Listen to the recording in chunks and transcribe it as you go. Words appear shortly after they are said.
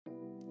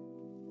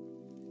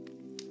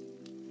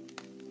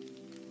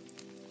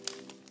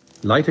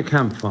Light a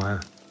campfire,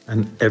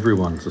 and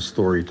everyone's a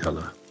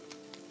storyteller.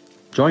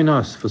 Join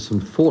us for some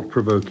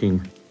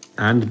thought-provoking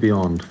and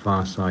beyond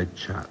fireside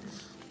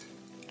chats.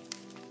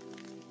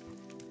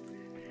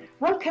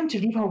 Welcome to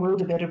Leave Our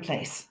World a Better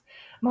Place.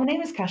 My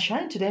name is Kasia,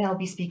 and today I'll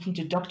be speaking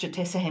to Dr.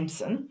 Tessa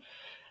Hempson,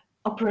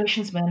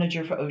 Operations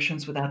Manager for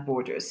Oceans Without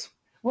Borders.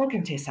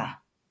 Welcome, Tessa.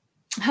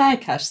 Hi,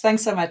 Kash.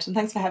 Thanks so much, and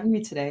thanks for having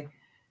me today.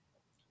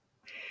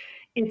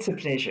 It's a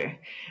pleasure.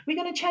 We're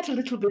going to chat a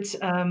little bit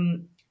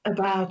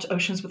about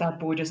Oceans Without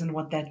Borders and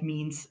what that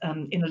means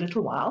in a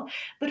little while.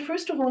 But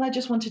first of all, I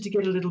just wanted to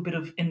get a little bit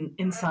of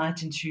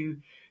insight into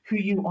who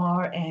you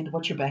are and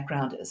what your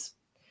background is.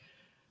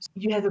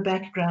 You have a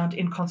background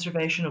in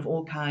conservation of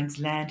all kinds,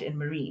 land and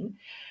marine.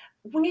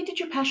 Where did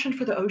your passion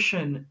for the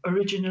ocean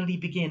originally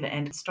begin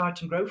and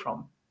start and grow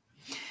from?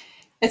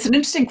 It's an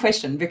interesting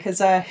question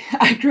because I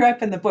grew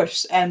up in the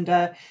bush, and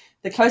the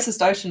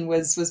closest ocean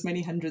was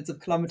many hundreds of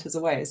kilometers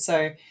away.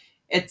 So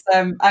it's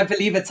I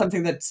believe it's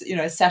something that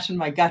sat in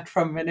my gut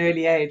from an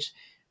early age.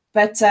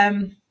 But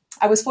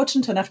I was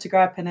fortunate enough to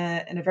grow up in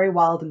a very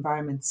wild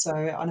environment. So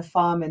on a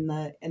farm in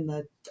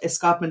the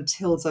escarpment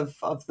hills of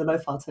the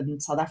Lowveld in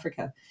South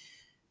Africa.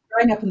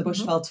 Growing up in the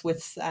bushveld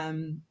with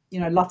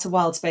lots of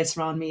wild space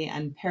around me,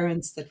 and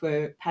parents that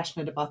were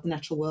passionate about the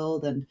natural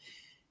world and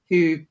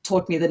who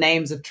taught me the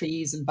names of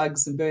trees and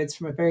bugs and birds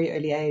from a very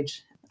early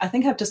age. I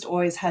think I've just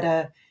always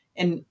had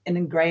an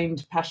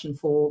ingrained passion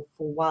for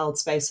wild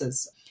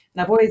spaces,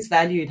 and I've always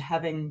valued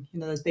having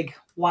those big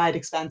wide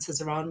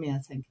expanses around me, I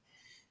think.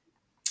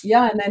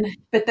 Yeah,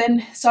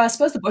 so I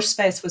suppose the bush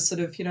space was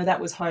sort of that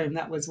was home,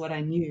 that was what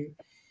I knew.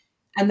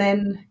 And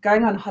then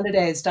going on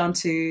holidays down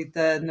to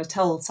the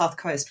Natal South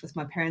Coast with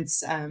my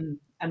parents and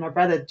my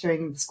brother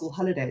during the school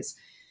holidays.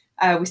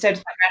 We stayed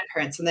with my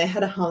grandparents, and they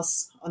had a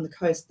house on the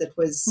coast that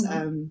was,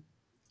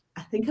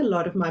 I think, a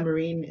lot of my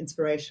marine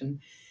inspiration.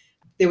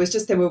 There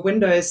were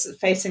windows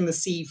facing the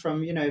sea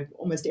from,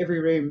 almost every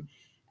room.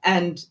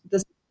 And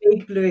this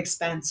big blue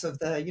expanse of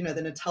the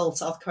Natal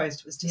South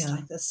Coast was just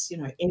like this,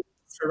 endless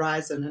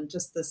horizon, and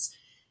just this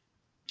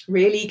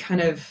really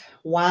kind of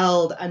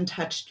wild,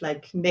 untouched,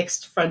 like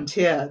next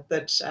frontier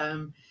that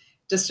I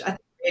think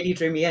really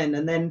drew me in.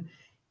 And then,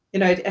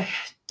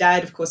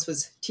 Dad, of course,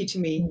 was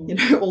teaching me,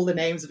 all the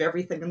names of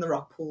everything in the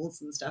rock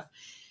pools and stuff.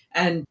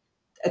 And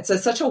it's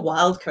such a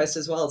wild coast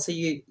as well. So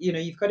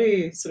you've got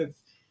to sort of,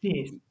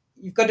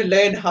 you've got to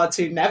learn how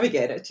to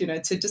navigate it,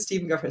 to just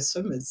even go for a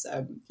swim is,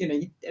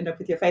 you end up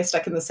with your face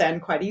stuck in the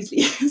sand quite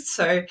easily.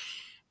 So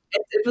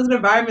it was an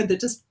environment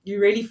that just, you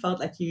really felt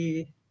like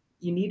you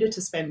needed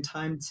to spend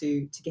time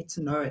to get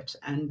to know it.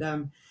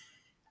 And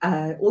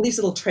all these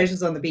little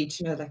treasures on the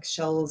beach, like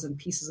shells and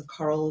pieces of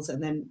corals.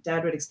 And then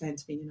Dad would explain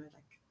to me,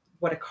 like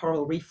what a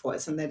coral reef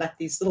was. And they're like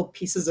these little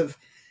pieces of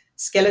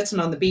skeleton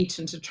on the beach,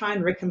 and to try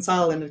and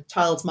reconcile in a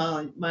child's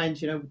mind,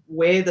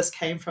 where this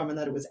came from, and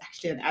that it was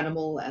actually an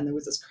animal, and there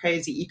was this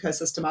crazy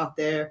ecosystem out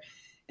there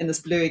in this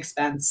blue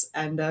expanse.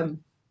 And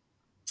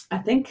I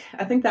think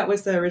that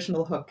was the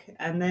original hook.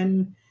 And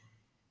then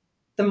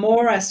the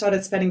more I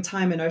started spending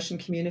time in ocean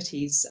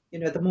communities,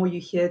 the more you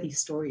hear these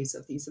stories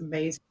of these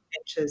amazing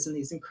adventures and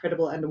these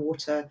incredible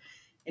underwater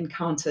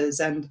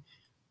encounters. And,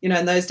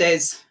 in those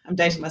days, I'm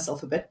dating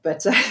myself a bit,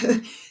 but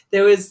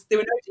there were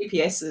no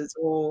GPSs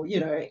or,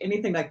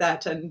 anything like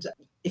that. And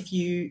if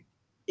you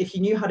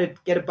knew how to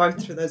get a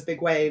boat through those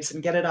big waves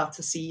and get it out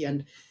to sea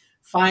and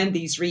find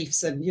these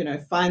reefs and,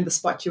 find the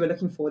spot you were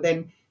looking for,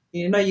 then,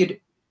 you'd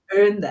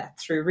earn that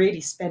through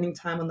really spending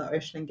time on the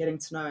ocean and getting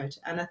to know it.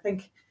 And I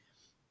think,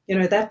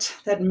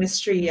 that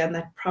mystery and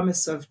that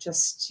promise of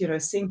just,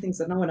 seeing things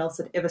that no one else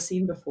had ever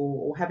seen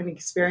before, or having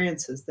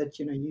experiences that,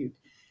 you'd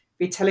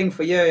be telling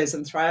for years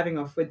and thriving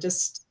off,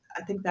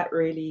 I think that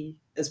really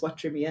is what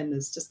drew me in,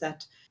 is just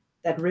that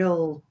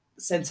real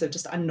sense of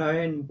just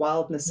unknown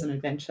wildness and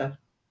adventure.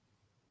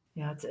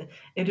 Yeah,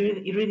 it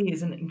really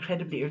is an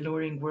incredibly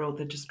alluring world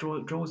that just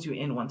draws you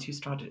in once you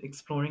start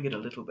exploring it a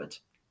little bit.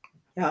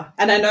 Yeah,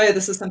 and I know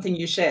this is something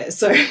you share,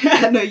 so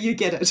I know you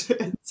get it. So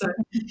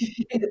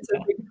it's a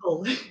big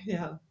pull.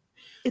 Yeah.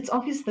 It's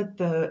obvious that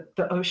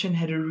the ocean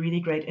had a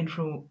really great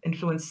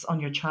influence on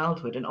your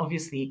childhood, and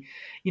obviously,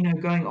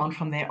 going on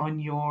from there on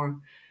your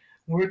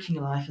working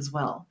life as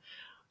well.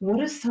 What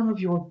are some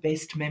of your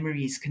best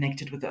memories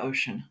connected with the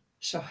ocean?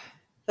 Sure.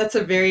 That's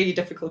a very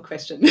difficult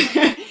question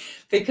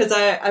because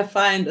I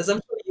find, as I'm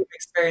sure you've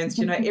experienced,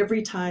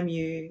 every time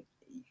you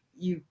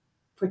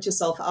put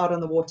yourself out on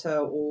the water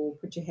or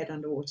put your head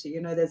underwater,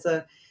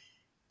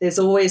 there's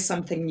always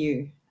something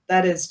new.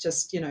 That is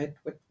just,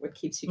 what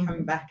keeps you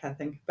coming back, I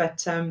think.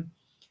 But, and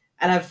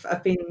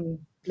I've been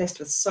blessed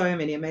with so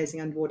many amazing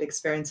underwater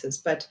experiences.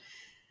 But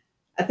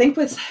I think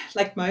with,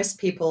 like most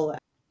people,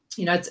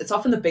 it's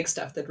often the big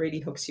stuff that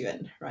really hooks you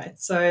in, right?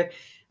 So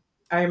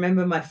I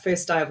remember my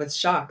first dive with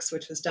sharks,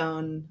 which was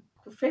down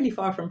fairly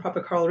far from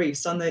proper coral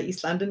reefs on the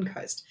East London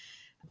coast,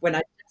 when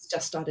I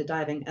just started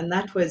diving. And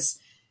it was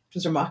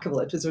remarkable.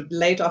 It was a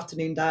late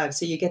afternoon dive.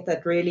 So you get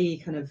that really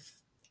kind of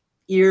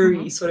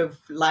eerie sort of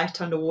light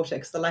underwater,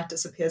 because the light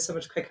disappears so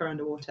much quicker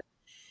underwater.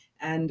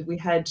 and we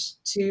had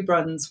 2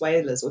 bronze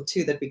whalers, or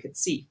 2 that we could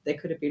see. There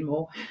could have been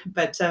more,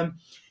 but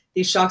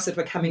these sharks that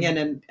were coming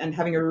in and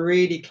having a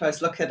really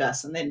close look at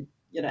us, and then,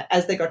 you know,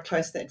 as they got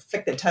close, they'd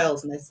flick their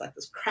tails, and there's like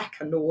this crack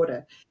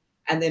underwater,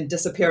 and then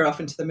disappear off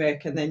into the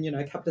murk, and then, you know,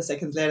 a couple of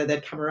seconds later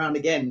they'd come around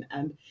again.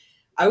 And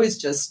I was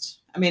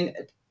just, I mean,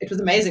 it was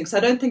amazing, because I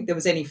don't think there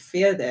was any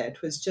fear there.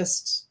 It was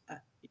just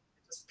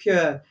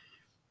pure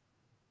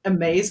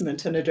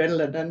amazement and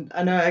adrenaline. And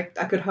I know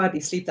I could hardly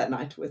sleep that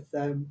night with,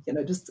 you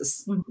know, just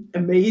this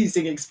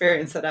amazing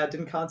experience that I'd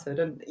encountered.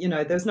 And, you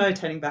know, there's no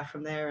turning back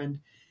from there. And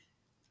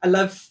I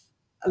love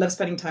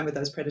spending time with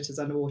those predators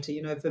underwater.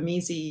 You know,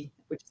 Vamisi,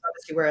 which is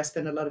obviously where I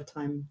spend a lot of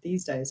time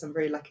these days. I'm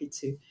very lucky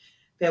to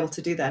be able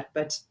to do that.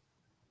 But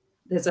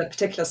there's a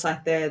particular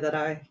site there that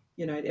I,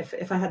 you know,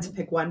 if I had to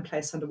pick one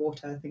place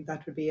underwater, I think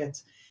that would be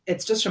it.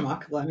 It's just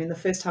remarkable. I mean, the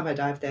first time I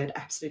dived there, it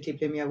absolutely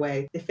blew me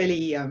away. The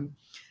fairly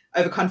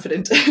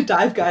overconfident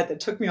dive guide that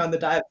took me on the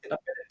dive said, "I'm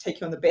going to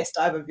take you on the best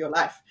dive of your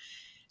life."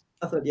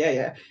 I thought,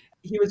 yeah.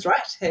 He was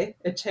right. Hey,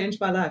 it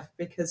changed my life,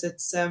 because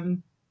it's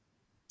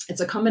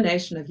a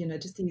combination of, you know,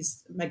 just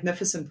these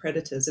magnificent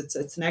predators.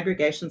 It's an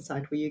aggregation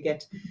site where you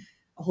get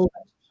a whole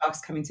bunch of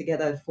sharks coming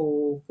together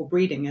for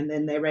breeding, and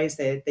then they raise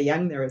their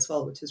young there as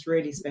well, which is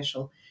really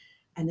special.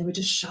 And there were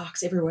just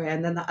sharks everywhere.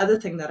 And then the other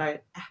thing that I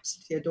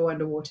absolutely adore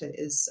underwater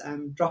is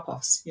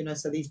drop-offs, you know,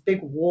 so these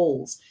big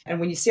walls. And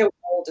when you see a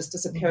wall just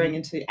disappearing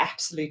into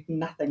absolute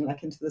nothing,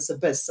 like into this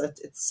abyss,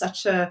 it's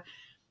such a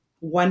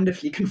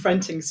wonderfully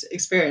confronting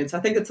experience. I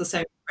think it's the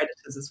same with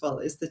predators as well,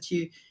 is that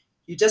you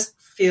just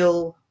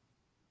feel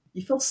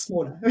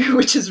smaller,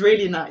 which is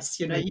really nice.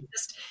 You know,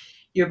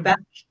 you're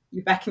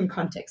back in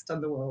context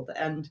on the world.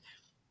 And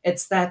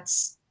it's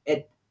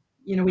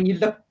you know, when you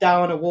look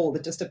down a wall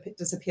that just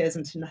disappears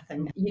into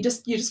nothing, you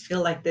just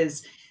feel like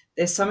there's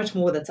so much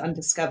more that's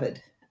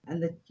undiscovered,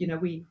 and that, you know,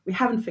 we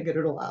haven't figured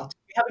it all out.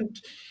 We haven't,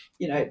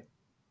 you know,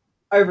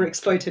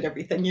 overexploited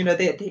everything. You know,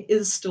 there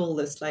is still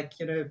this, like,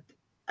 you know,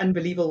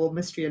 unbelievable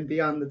mystery and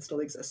beyond that still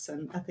exists.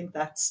 And I think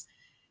those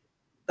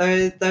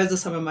are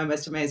some of my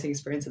most amazing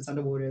experiences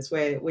underwater, is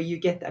where you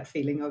get that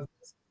feeling of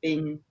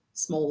being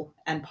small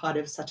and part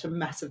of such a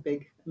massive,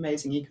 big,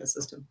 amazing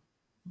ecosystem.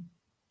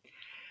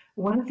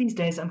 One of these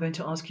days, I'm going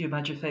to ask you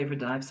about your favorite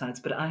dive sites,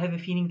 but I have a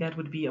feeling that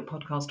would be a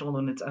podcast all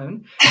on its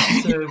own.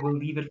 So we'll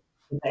leave it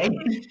for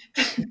today.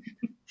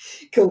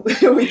 Cool.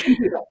 We can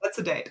do that. That's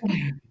a date.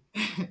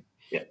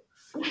 Yeah.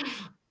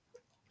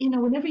 You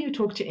know, whenever you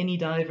talk to any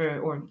diver,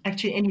 or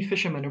actually any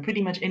fisherman, or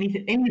pretty much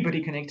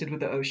anybody connected with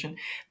the ocean,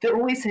 they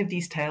always have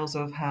these tales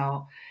of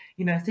how,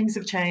 you know, things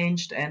have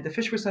changed and the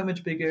fish were so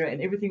much bigger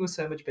and everything was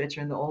so much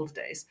better in the old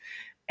days.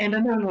 And I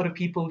know a lot of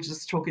people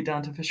just chalk it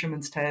down to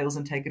fishermen's tales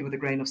and take it with a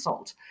grain of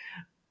salt.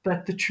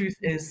 But the truth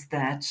is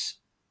that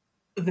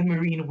the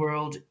marine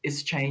world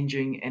is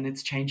changing, and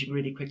it's changing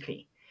really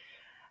quickly.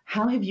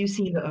 How have you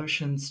seen the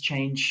oceans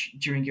change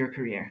during your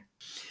career?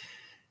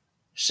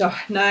 Sure.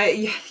 No,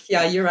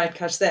 yeah, you're right,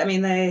 Kash. I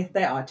mean, they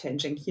are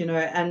changing, you know,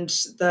 and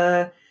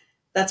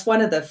that's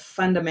one of the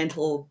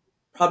fundamental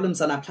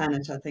problems on our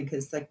planet, I think,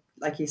 is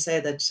like you say,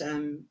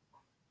 that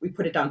we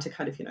put it down to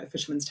kind of, you know,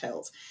 fishermen's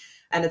tales.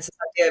 And it's this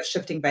idea of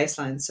shifting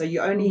baselines. So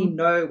you only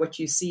know what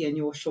you see in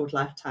your short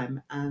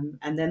lifetime, and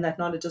then that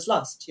knowledge is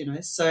lost, you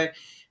know. So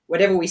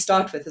whatever we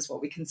start with is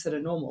what we consider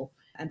normal.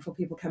 And for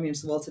people coming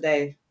into the world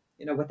today,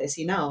 you know, what they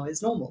see now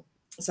is normal.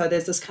 So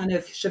there's this kind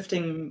of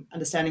shifting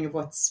understanding of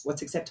what's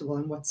acceptable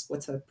and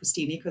what's a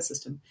pristine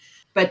ecosystem.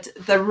 But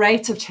the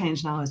rate of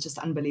change now is just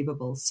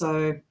unbelievable.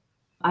 So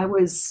I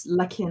was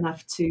lucky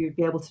enough to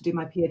be able to do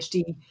my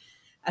PhD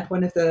at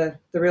one of the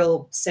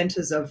real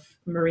centres of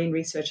marine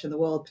research in the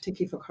world,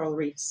 particularly for coral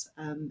reefs,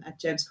 at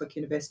James Cook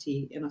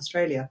University in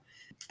Australia.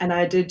 And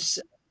I did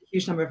a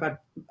huge number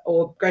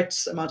of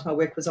great amount of my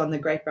work was on the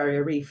Great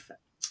Barrier Reef.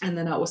 And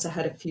then I also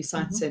had a few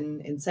sites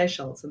in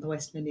Seychelles in the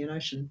Western Indian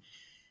Ocean.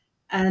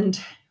 And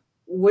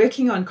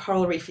working on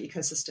coral reef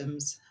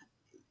ecosystems,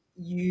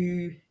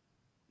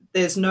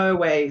 there's no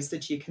ways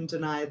that you can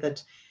deny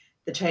that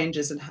the change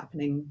isn't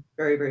happening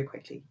very, very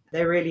quickly.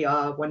 They really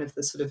are one of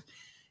the sort of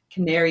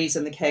canaries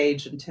in the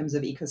cage in terms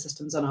of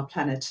ecosystems on our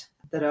planet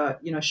that are,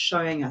 you know,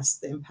 showing us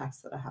the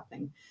impacts that are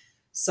happening.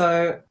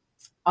 So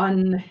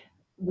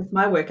with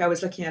my work, I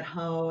was looking at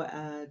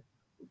how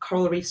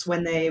coral reefs,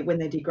 when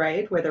they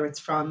degrade, whether it's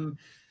from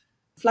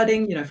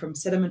flooding, you know, from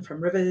sediment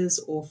from rivers,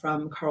 or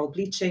from coral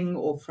bleaching,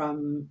 or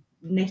from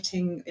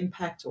netting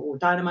impact, or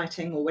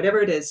dynamiting, or whatever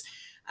it is,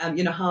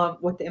 you know,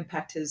 what the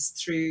impact is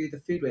through the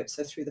food web,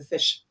 so through the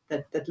fish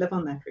that live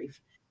on that reef.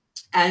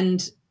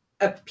 And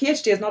a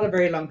PhD is not a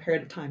very long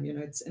period of time, you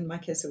know. It's, in my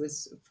case, it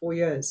was 4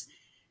 years.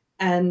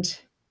 And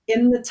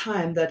in the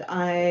time that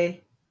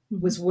I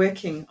was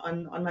working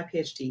on my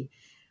PhD,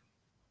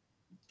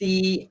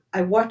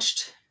 I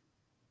watched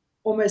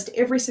almost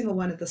every single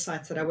one of the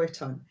sites that I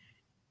worked on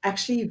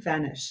actually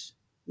vanish,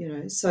 you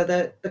know. So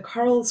the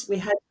corals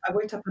I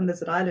worked up on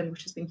Lizard Island,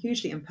 which has been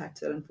hugely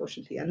impacted,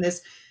 unfortunately. And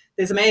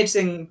there's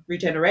amazing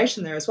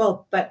regeneration there as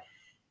well. But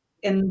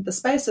in the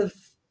space of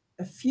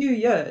a few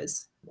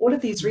years, All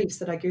of these reefs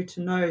that I grew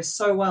to know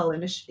so well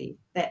initially,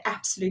 they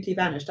absolutely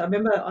vanished. I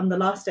remember on the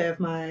last day of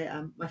my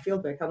my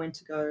fieldwork, I went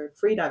to go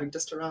free diving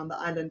just around the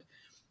island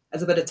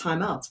as a bit of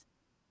time out,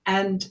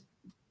 and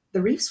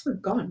the reefs were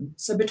gone.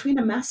 So between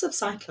a massive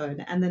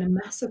cyclone and then a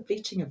massive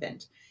bleaching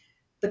event,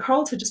 the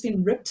corals had just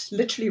been ripped,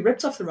 literally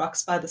ripped off the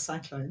rocks by the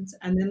cyclones,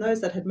 and then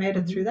those that had made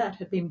it through that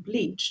had been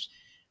bleached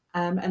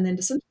and then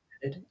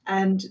disintegrated.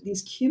 And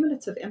these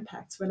cumulative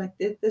impacts were like,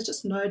 there's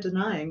just no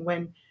denying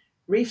when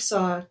reefs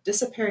are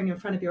disappearing in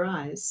front of your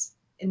eyes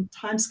in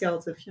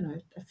timescales of,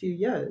 a few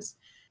years.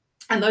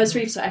 And those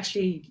reefs are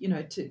actually,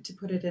 to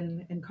put it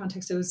in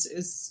context, it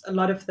was a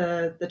lot of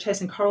the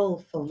Chasing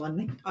Coral film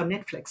on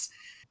Netflix.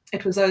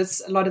 It was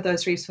a lot of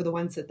those reefs were the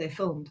ones that they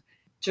filmed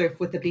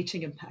with the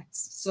bleaching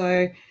impacts.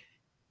 So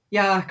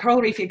yeah,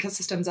 coral reef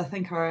ecosystems, I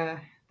think,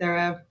 they're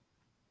a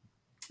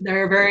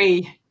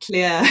very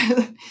clear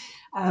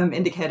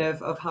indicator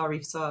of how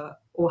reefs are,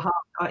 or how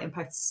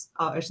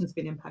our oceans have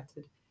been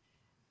impacted.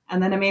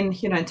 And then, I mean,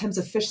 in terms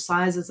of fish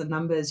sizes and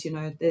numbers,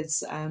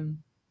 there's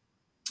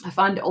I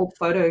find old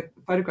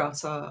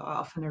photographs are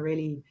often a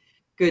really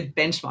good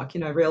benchmark,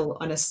 a real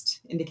honest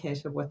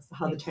indicator of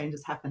how the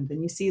changes happened.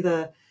 And you see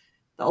the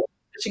old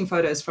fishing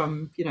photos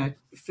from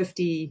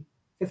 50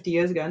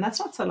 years ago, and that's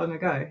not so long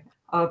ago,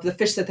 of the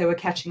fish that they were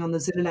catching on the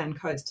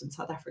Zululand coast in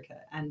South Africa.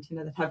 And,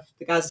 that have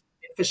the guys,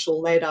 fish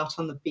all laid out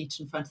on the beach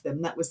in front of them.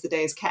 And that was the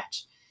day's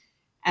catch.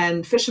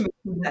 And fishermen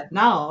do that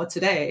now,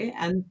 today,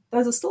 and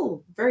those are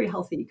still very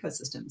healthy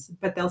ecosystems.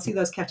 But they'll see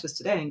those catches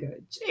today and go,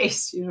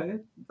 geez, the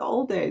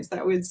old days,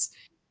 that was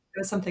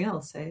something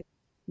else, eh?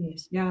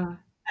 Yes. Yeah.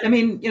 And I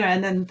mean,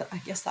 and then I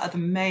guess the other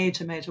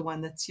major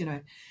one that's,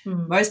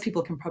 most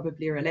people can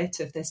probably relate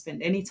to if they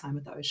spend any time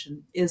at the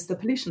ocean is the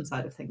pollution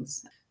side of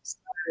things. So,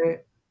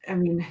 I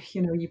mean,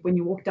 when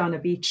you walk down a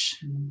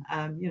beach,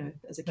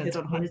 as a kid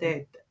on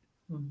holiday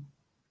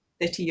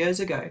 30 years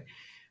ago,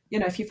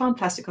 if you found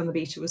plastic on the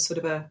beach, it was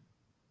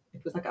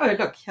like, oh,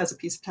 look, here's a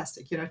piece of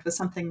plastic. It was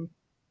something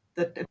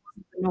that it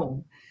wasn't the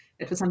norm.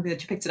 It was something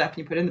that you picked it up and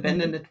you put in the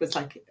bin, and it was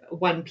like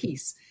one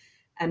piece.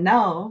 And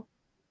now,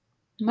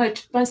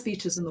 most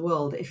beaches in the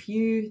world, if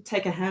you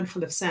take a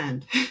handful of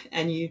sand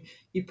and you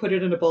put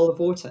it in a bowl of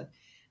water,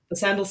 the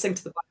sand will sink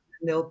to the bottom,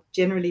 and there'll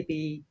generally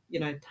be,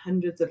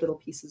 hundreds of little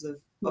pieces of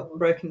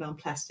broken down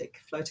plastic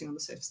floating on the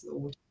surface of the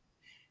water.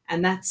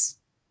 And that's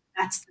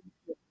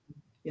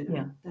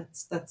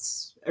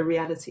that's a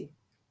reality.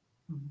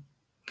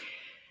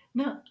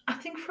 Now, I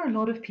think for a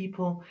lot of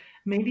people,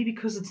 maybe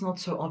because it's not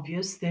so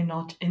obvious, they're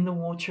not in the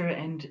water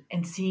and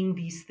seeing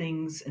these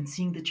things and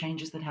seeing the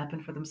changes that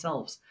happen for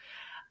themselves.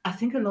 I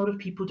think a lot of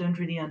people don't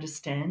really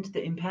understand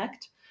the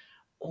impact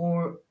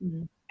or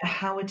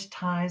how it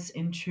ties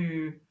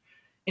into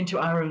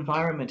our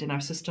environment and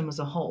our system as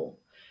a whole.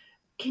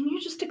 Can you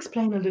just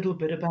explain a little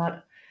bit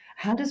about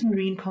how does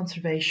marine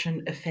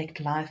conservation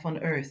affect life on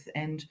Earth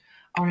and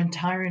our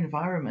entire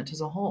environment as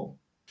a whole?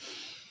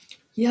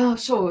 Yeah,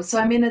 sure. So,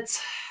 I mean,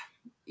 it's,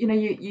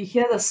 you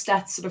hear the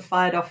stats sort of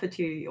fired off at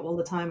you all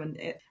the time.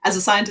 And as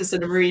a scientist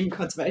and a marine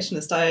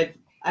conservationist, I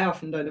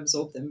often don't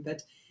absorb them.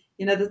 But,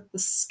 the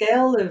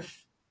scale of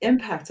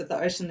impact of the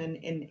ocean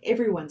in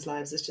everyone's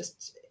lives is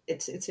just,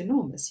 it's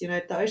enormous.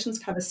 The oceans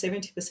cover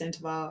 70%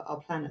 of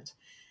our planet.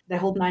 They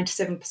hold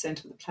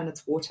 97% of the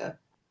planet's water.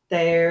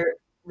 They're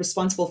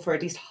responsible for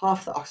at least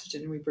half the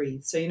oxygen we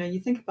breathe. So, you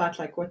think about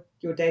like what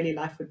your daily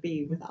life would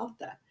be without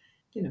that.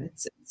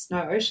 It's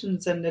no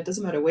oceans, and it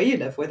doesn't matter where you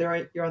live,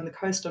 whether you're on the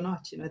coast or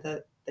not,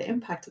 the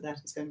impact of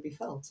that is going to be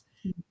felt.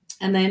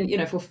 And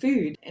then, for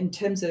food, in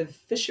terms of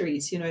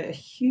fisheries, a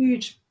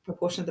huge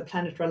proportion of the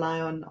planet rely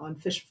on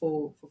fish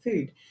for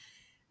food.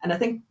 And I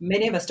think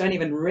many of us don't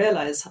even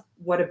realize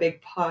what a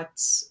big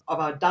part of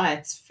our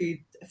diets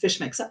fish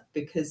makes up,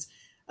 because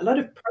a lot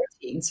of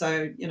protein,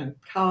 so,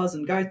 cows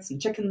and goats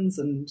and chickens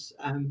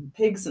and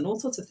pigs and all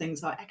sorts of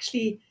things are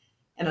actually,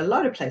 in a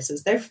lot of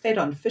places, they're fed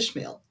on fish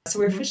meal. So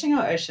we're fishing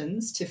our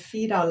oceans to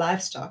feed our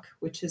livestock,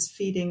 which is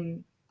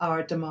feeding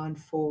our demand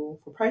for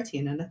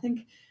protein. And I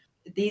think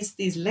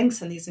these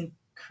links and these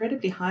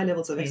incredibly high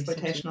levels of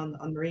exploitation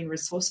on marine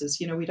resources,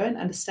 we don't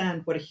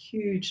understand what a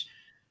huge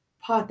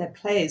part that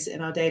plays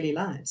in our daily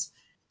lives.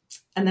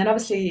 And then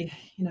obviously,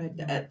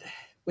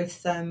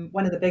 with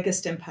one of the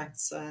biggest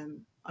impacts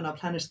on our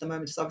planet at the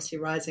moment is obviously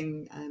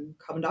rising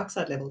carbon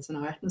dioxide levels in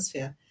our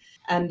atmosphere.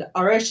 And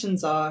our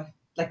oceans are,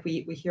 like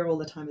we hear all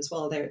the time as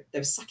well,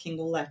 they're sucking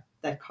all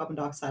that carbon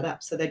dioxide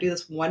up. So they do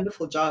this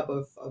wonderful job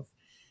of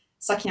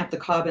sucking up the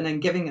carbon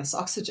and giving us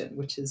oxygen,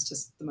 which is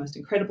just the most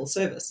incredible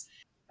service.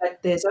 But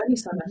there's only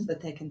so much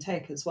that they can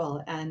take as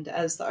well. And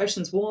as the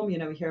oceans warm,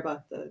 we hear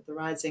about the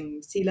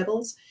rising sea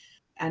levels.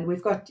 And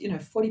we've got,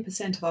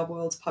 40% of our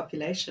world's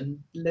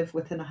population live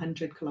within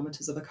 100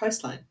 kilometers of a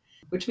coastline,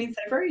 which means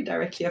they're very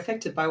directly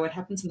affected by what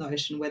happens in the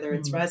ocean, whether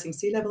it's rising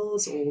sea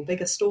levels or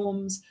bigger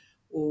storms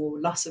or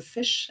loss of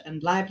fish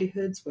and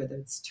livelihoods, whether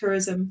it's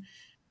tourism,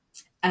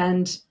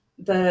 and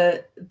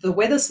the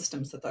weather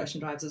systems that the ocean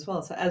drives as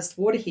well. So as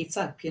the water heats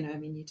up,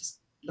 you just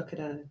look at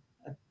a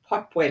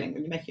pot boiling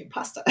when you're making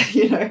pasta, that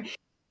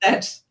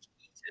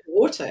heat in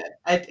water,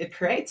 it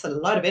creates a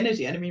lot of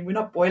energy. And I mean, we're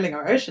not boiling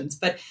our oceans,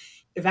 but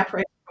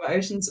evaporation from our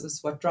oceans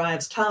is what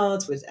drives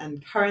clouds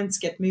and currents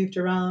get moved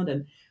around,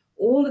 and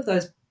all of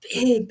those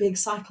big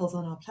cycles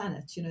on our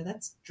planet,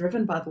 that's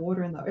driven by the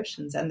water in the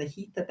oceans and the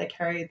heat that they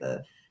carry,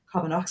 the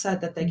carbon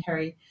dioxide that they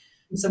carry.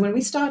 So when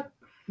we start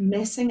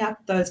messing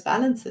up those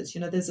balances,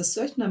 there's a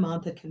certain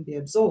amount that can be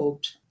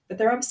absorbed, but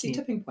there are obviously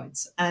tipping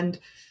points, and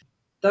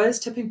those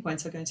tipping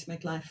points are going to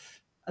make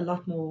life a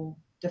lot more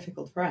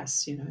difficult for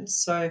us.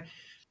 So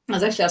I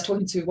was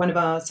talking to one of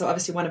our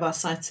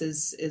sites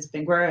is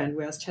Benguera,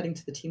 and I was chatting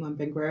to the team on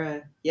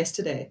Benguera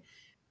yesterday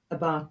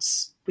about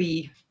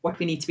what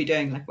we need to be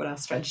doing, like what our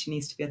strategy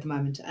needs to be at the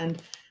moment.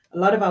 And a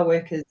lot of our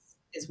work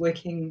is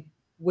working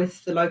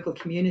with the local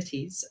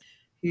communities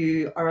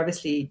who are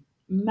obviously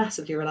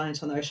massively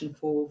reliant on the ocean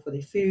for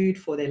their food,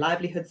 for their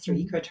livelihoods through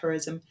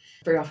ecotourism,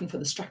 very often for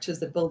the structures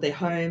that build their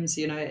homes.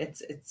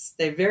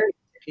 They're very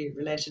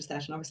related to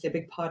that, and obviously a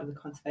big part of the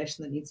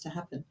conservation that needs to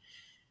happen.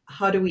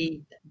 How do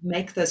we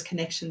make those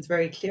connections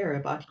very clear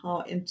about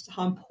how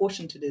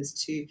important it is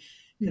to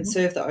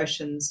conserve the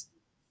oceans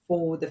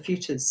for the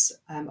futures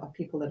of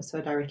people that are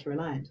so directly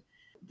reliant?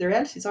 The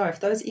realities are, if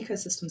those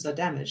ecosystems are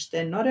damaged,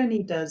 then not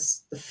only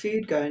does the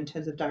food go in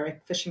terms of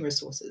direct fishing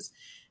resources,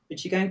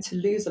 but you're going to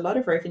lose a lot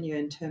of revenue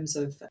in terms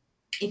of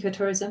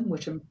ecotourism,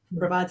 which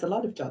provides a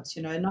lot of jobs,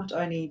 not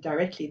only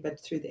directly, but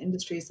through the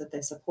industries that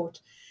they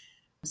support.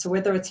 So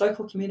whether it's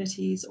local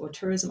communities or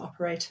tourism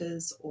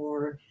operators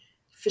or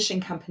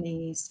fishing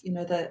companies,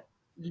 that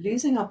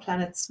losing our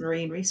planet's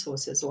marine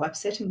resources or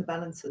upsetting the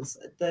balances,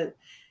 the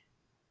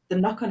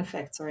knock-on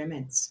effects are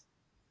immense.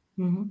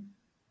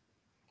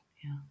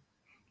 Yeah,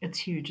 it's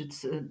huge.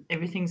 It's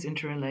everything's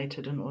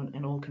interrelated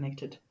and all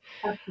connected.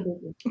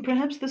 Absolutely.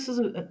 Perhaps this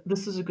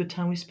is a good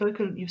time.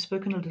 You've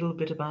spoken a little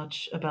bit about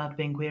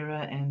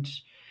Benguera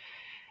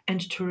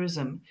and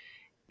tourism.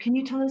 Can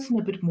you tell us in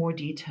a bit more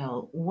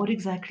detail what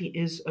exactly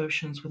is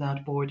Oceans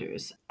Without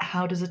Borders?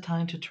 How does it tie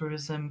into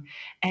tourism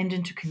and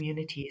into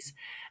communities?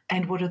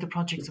 And what are the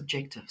project's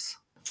objectives?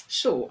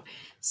 Sure.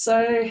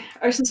 So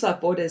Oceans Without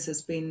Borders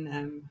has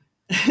been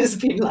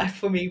life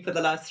for me for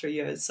the last 3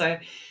 years. So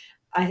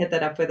I head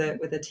that up with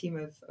a team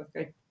of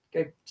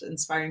great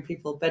inspiring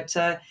people. But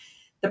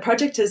the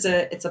project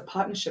it's a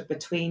partnership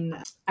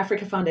between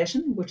Africa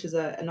Foundation, which is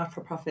a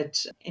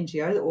not-for-profit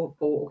NGO or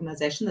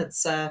organization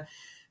that's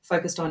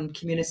focused on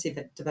community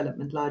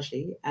development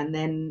largely, and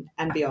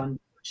Beyond,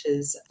 which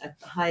is a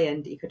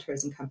high-end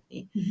ecotourism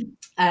company.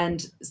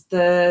 And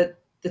the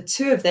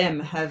two of them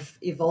have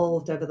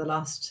evolved over the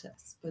last, I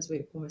suppose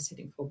we're almost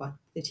heading for about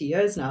 30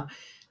 years now,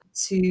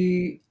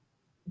 to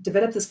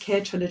develop this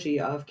care trilogy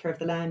of care of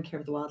the land, care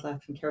of the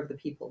wildlife, and care of the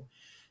people.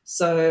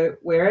 So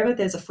wherever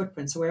there's a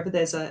footprint, so wherever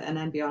there's an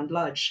and Beyond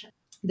lodge,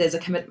 there's a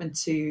commitment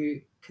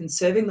to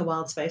conserving the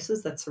wild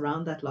spaces that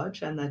surround that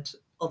lodge and that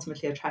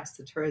ultimately attracts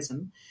the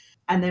tourism,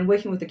 and then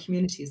working with the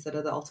communities that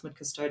are the ultimate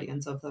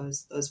custodians of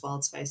those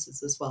wild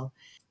spaces as well.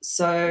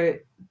 So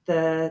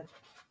the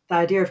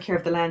idea of care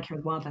of the land, care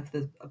of the wildlife,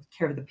 of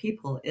care of the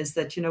people is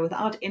that,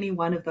 without any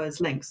one of those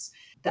links,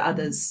 the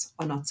others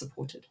are not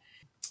supported.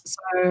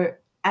 So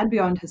and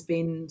Beyond has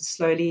been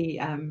slowly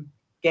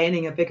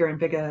gaining a bigger and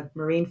bigger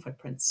marine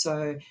footprint.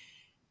 So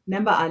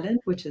Nemba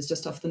Island, which is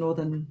just off the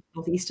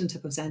northeastern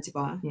tip of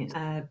Zanzibar,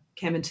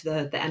 came into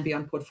the and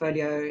Beyond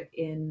portfolio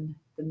in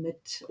the mid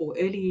or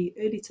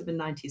early to the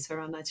 90s, so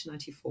around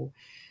 1994.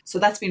 So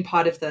that's been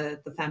part of the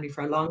family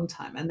for a long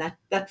time, and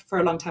that for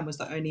a long time was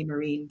the only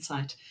marine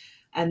site.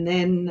 And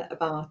then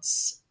about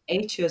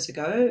 8 years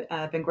ago,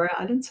 Benguera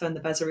Island, so in the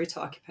Bazaruta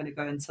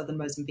archipelago in southern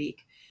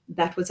Mozambique,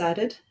 that was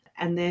added.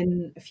 And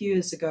then a few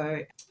years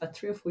ago,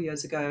 3 or 4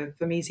 years ago,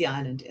 Vamizi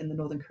Island in the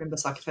northern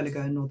Carimbas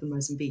archipelago in northern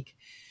Mozambique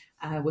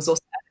was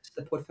also added to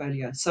the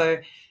portfolio. So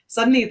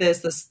suddenly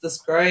there's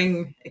this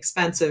growing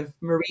expanse of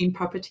marine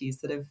properties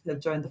that have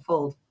joined the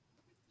fold.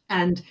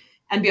 And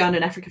Beyond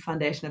and Africa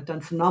Foundation have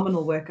done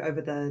phenomenal work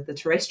over the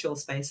terrestrial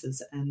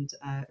spaces and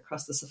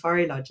across the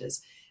safari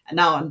lodges, and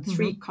now on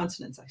 3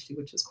 continents, actually,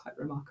 which is quite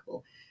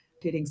remarkable,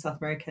 including South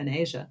America and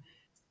Asia.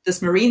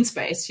 This marine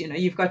space,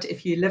 you've got,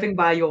 if you're living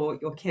by your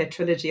care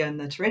trilogy on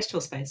the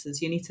terrestrial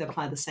spaces, you need to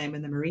apply the same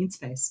in the marine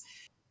space.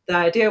 The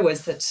idea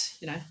was that,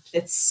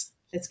 let's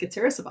get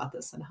serious about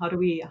this, and how do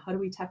we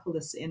tackle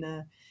this in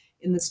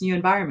this new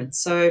environment?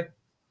 So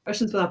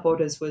Oceans Without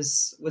Borders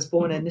was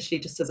born initially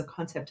just as a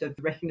concept of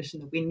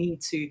recognition that we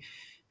need to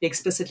be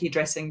explicitly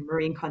addressing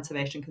marine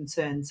conservation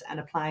concerns and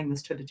applying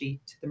this trilogy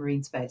to the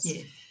marine space.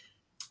 Yes.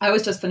 I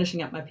was just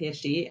finishing up my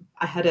PhD.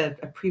 I had a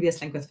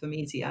previous link with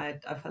Vamizi. I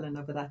fell in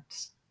love with that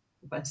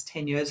about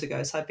 10 years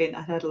ago. So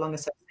I had a long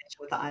association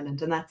with the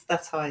island, and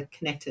that's how I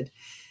connected.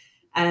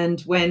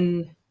 And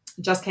when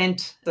Just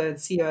Kent, the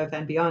CEO of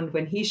and Beyond,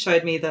 when he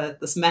showed me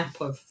this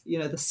map of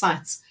the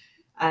sites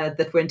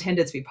that were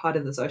intended to be part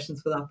of this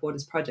Oceans Without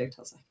Borders project,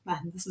 I was like,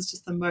 man, this is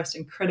just the most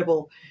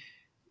incredible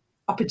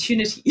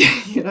opportunity,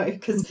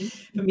 because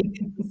for me,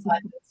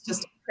 it's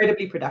just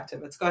incredibly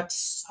productive. It's got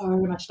so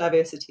much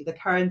diversity. The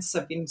currents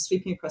have been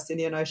sweeping across the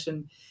Indian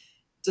Ocean,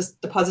 just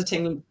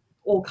depositing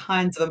all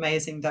kinds of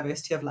amazing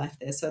diversity of life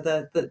there. So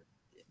the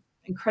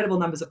incredible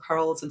numbers of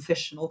corals and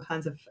fish and all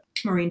kinds of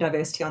marine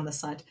diversity on the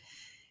site.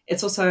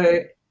 It's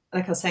also,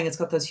 like I was saying, it's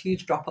got those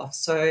huge drop-offs.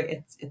 So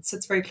it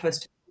sits very close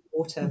to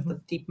water,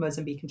 the deep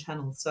Mozambican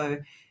channel. So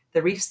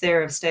the reefs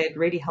there have stayed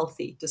really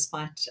healthy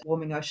despite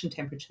warming ocean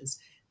temperatures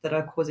that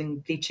are causing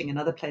bleaching in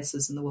other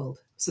places in the world.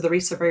 So the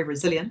reefs are very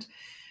resilient.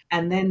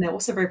 And then they're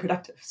also very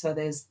productive. So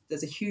there's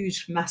a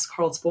huge mass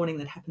coral spawning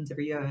that happens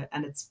every year.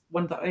 And it's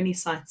one of the only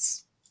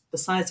sites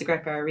besides the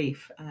Great Barrier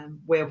Reef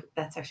where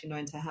that's actually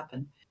known to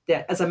happen.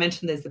 There, as I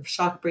mentioned, there's the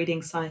shark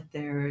breeding site.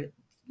 There are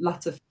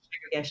lots of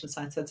aggregation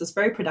sites. So it's this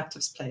very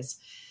productive place.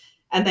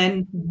 And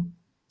then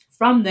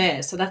from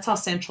there, so that's our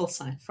central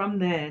site. From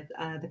there,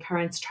 the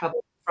currents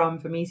travel from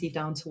Vemizi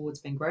down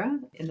towards Benguela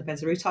in the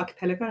Benzeruta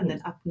archipelago and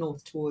then up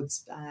north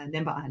towards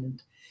Nemba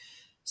Island.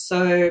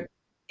 So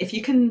if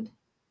you can,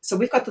 so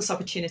we've got this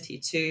opportunity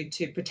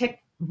to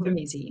protect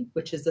Vemizi,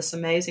 which is this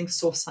amazing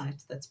source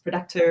site that's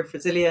productive,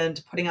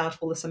 resilient, putting out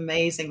all this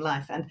amazing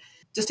life. And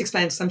just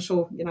explain, because I'm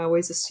sure, I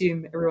always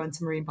assume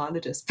everyone's a marine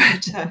biologist,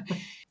 but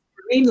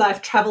marine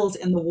life travels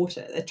in the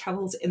water. It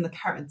travels in the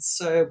currents.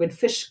 So when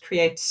fish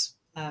create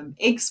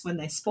eggs, when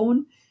they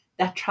spawn,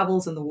 that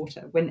travels in the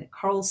water. When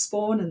corals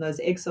spawn and those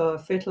eggs are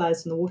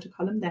fertilized in the water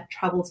column, that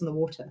travels in the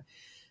water.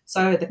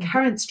 So the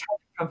currents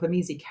travel from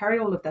Vemizi carry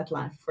all of that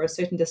life for a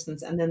certain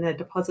distance, and then they're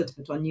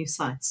deposited on new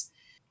sites.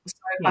 So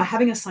by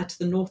having a site to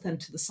the north and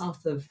to the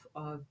south of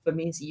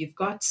Vemizi, you've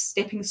got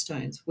stepping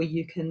stones where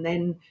you can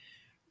then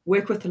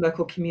work with the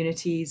local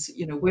communities,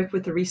 work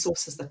with the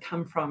resources that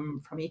come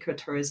from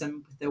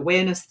ecotourism, with the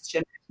awareness that's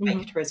generated by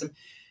ecotourism,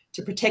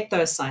 to protect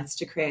those sites,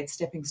 to create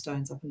stepping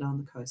stones up and down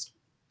the coast.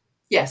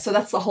 Yeah, so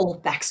that's the whole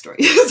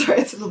backstory.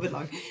 Sorry, it's a little bit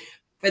long.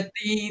 But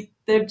the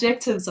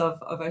objectives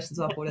of Oceans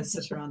Without Borders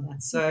sit around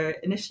that. So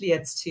initially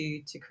it's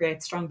to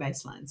create strong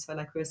baselines. So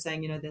like we were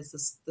saying,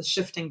 there's the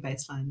shifting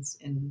baselines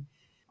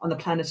on the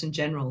planet in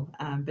general,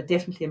 but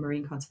definitely in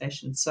marine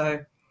conservation.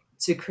 So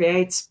to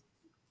create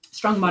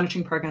strong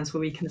monitoring programs where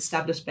we can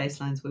establish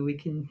baselines, where we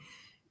can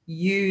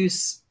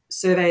use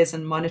surveys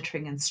and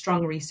monitoring and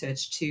strong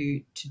research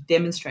to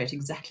demonstrate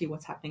exactly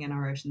what's happening in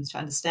our oceans, to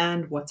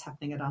understand what's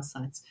happening at our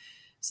sites,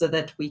 so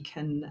that we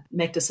can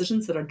make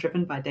decisions that are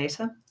driven by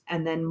data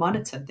and then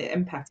monitor the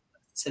impact of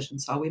those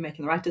decisions. So are we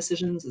making the right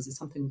decisions? Is it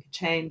something we could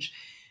change?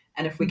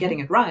 And if we're getting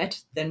it right,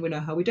 then we know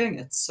how we're doing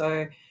it.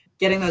 So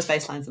getting those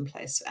baselines in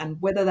place,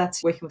 and whether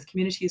that's working with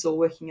communities or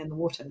working in the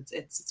water,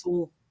 it's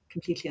all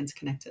completely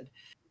interconnected.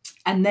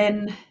 And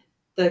then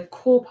the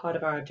core part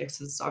of our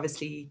objectives is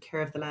obviously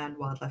care of the land,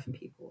 wildlife, and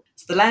people.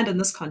 So the land in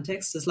this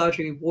context is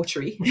largely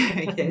watery.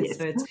 Okay? Yes.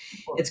 So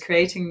it's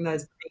creating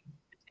those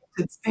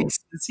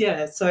spaces.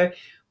 Yeah. So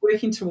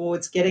working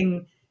towards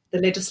getting the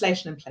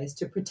legislation in place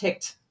to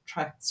protect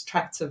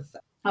tracts of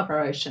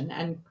our ocean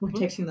and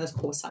protecting those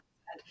core sites.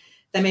 And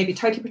they may be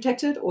totally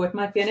protected, or it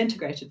might be an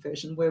integrated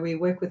version where we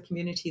work with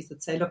communities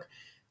that say, look,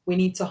 we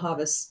need to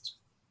harvest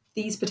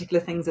these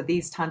particular things at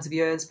these times of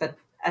years, but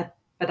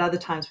other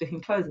times we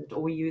can close it,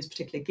 or we use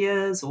particular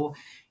gears, or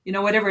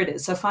whatever it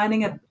is. So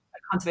finding a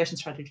conservation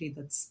strategy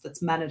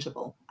that's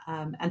manageable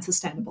and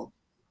sustainable.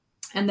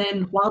 And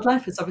then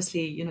wildlife is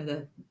obviously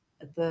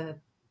the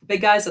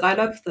big guys that I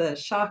love, the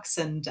sharks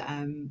and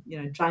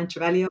giant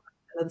trevally,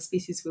 other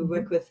species we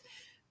work with,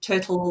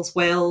 turtles,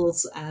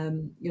 whales,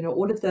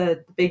 all of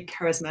the big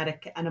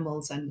charismatic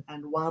animals and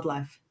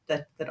wildlife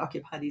that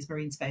occupy these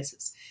marine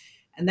spaces.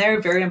 And they're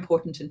very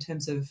important in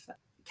terms of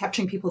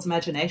capturing people's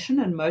imagination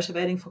and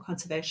motivating for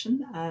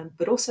conservation,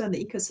 but also in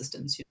the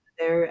ecosystems.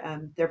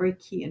 They're very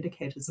key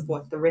indicators of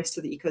what the rest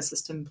of the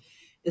ecosystem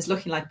is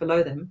looking like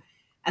below them.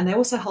 And they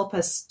also help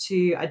us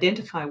to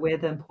identify where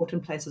the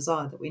important places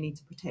are that we need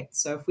to protect.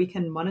 So if we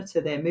can monitor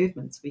their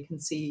movements, we can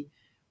see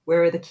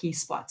where are the key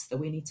spots that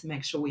we need to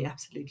make sure we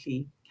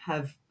absolutely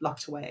have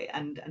locked away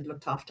and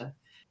looked after.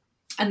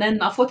 And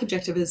then our fourth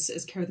objective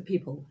is care of the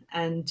people.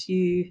 And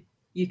you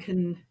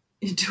can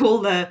do all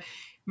the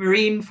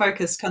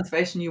marine-focused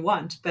conservation you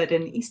want, but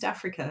in East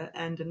Africa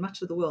and in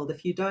much of the world,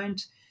 if you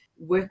don't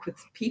work with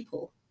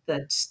people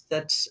that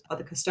are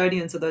the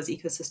custodians of those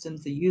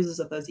ecosystems, the users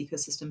of those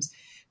ecosystems,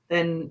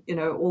 then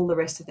all the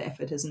rest of the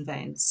effort is in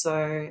vain.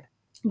 So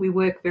we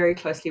work very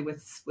closely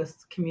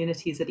with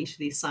communities at each of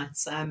these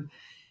sites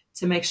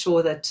to make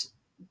sure that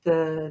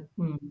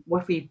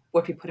what we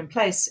put in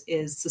place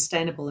is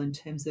sustainable in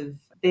terms of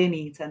their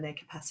needs and their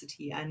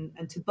capacity,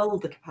 and to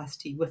build the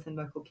capacity within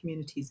local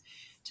communities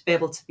to be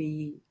able to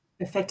be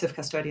effective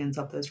custodians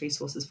of those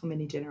resources for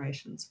many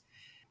generations.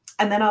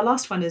 And then our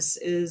last one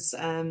is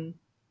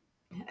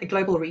a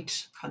global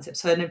reach concept,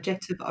 so an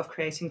objective of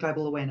creating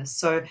global awareness.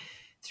 So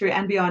through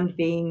and beyond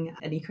being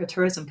an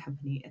ecotourism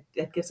company,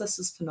 it gives us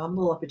this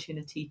phenomenal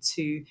opportunity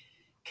to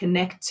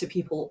connect to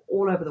people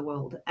all over the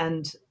world.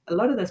 And a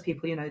lot of those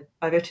people,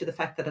 by virtue of the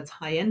fact that it's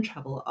high-end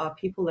travel, are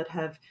people that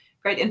have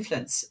great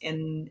influence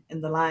in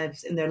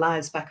their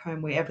lives back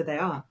home, wherever they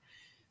are.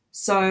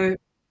 So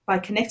by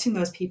connecting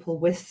those people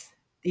with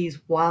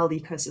these wild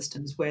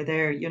ecosystems where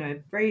they're,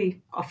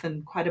 very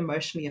often quite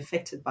emotionally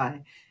affected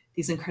by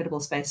these incredible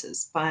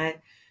spaces by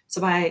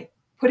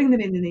putting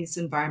them in these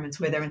environments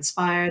where they're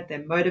inspired,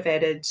 they're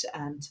motivated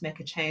to make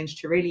a change,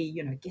 to really,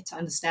 get to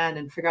understand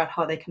and figure out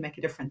how they can make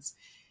a difference.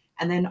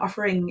 And then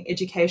offering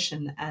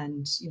education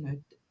and,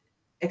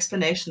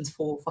 explanations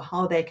for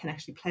how they can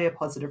actually play a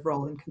positive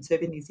role in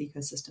conserving these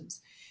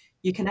ecosystems.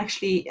 You can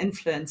actually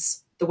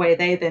influence the way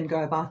they then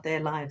go about their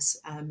lives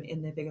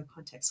in their bigger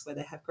context where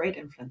they have great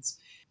influence.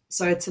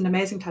 So it's an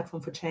amazing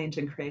platform for change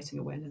and creating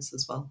awareness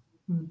as well.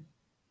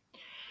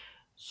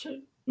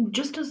 So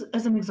just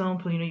as an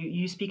example,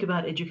 you speak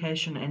about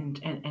education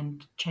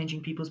and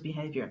changing people's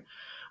behavior.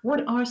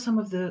 What are some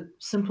of the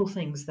simple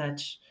things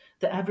that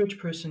the average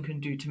person can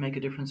do to make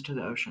a difference to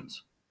the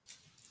oceans?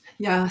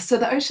 Yeah, so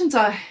the oceans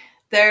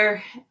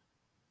they're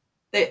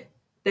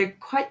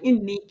quite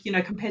unique,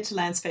 compared to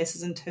land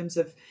spaces in terms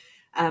of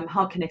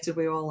how connected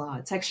we all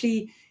are.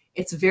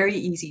 It's very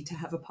easy to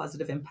have a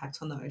positive impact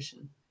on the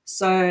ocean.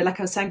 So like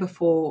I was saying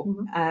before,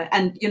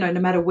 and, no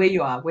matter where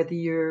you are, whether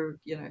you're,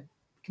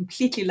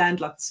 completely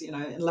landlocked,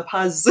 in La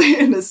Paz,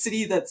 in a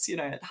city that's, at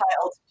high altitude,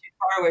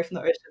 far away from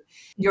the ocean,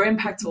 your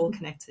impact's all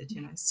connected,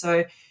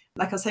 So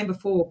like I was saying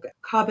before,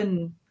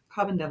 carbon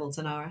levels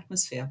in our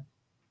atmosphere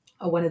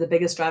are one of the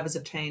biggest drivers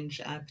of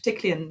change,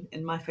 particularly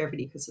in my favorite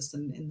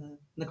ecosystem, in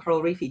the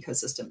coral reef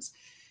ecosystems.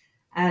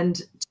 And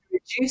to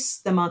reduce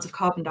the amount of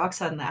carbon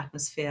dioxide in the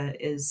atmosphere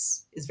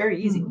is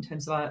very easy in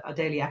terms of our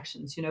daily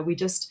actions. We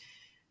just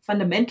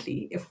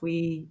fundamentally, if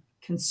we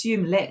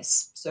consume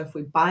less, so if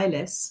we buy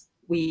less,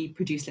 we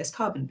produce less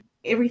carbon.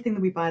 Everything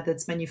that we buy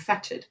that's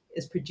manufactured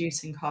is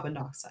producing carbon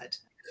dioxide.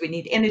 We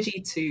need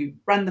energy to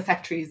run the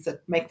factories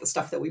that make the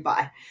stuff that we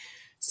buy.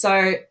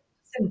 So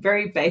in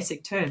very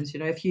basic terms,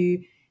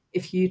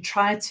 if you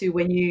try to,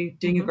 when you're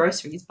doing your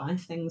groceries, buy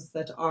things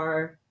that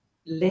are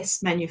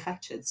less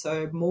manufactured,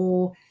 so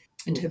more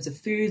in terms of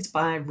foods,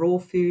 buy raw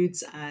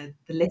foods,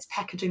 the less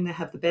packaging they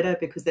have, the better,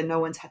 because then no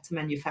one's had to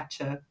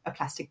manufacture a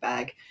plastic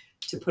bag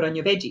to put on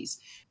your veggies.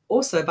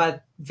 Also, by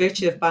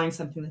virtue of buying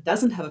something that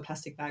doesn't have a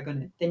plastic bag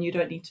on it, then you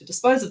don't need to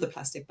dispose of the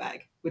plastic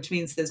bag, which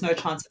means there's no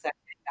chance of that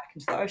getting back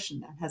into the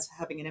ocean and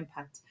having an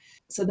impact.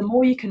 So the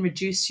more you can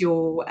reduce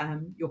your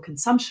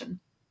consumption,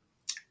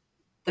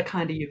 the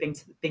kinder you're being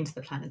to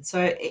the planet.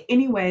 So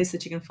any ways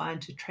that you can find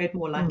to trade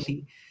more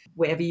lightly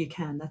wherever you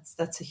can,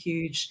 that's a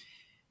huge,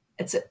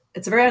 it's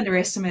a very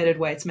underestimated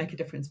way to make a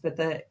difference,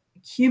 but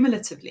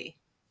cumulatively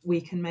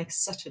we can make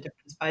such a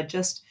difference by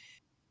just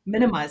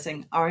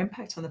minimizing our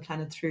impact on the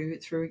planet through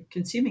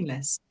consuming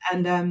less.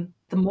 And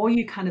the more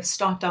you kind of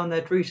start down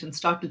that route and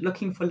start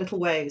looking for little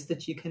ways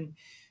that you can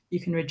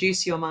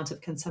reduce your amount of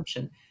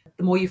consumption,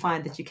 the more you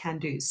find that you can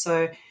do.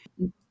 So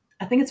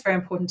I think it's very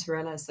important to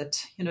realize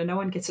that, no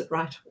one gets it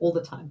right all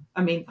the time.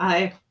 I mean,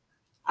 I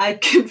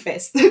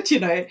confess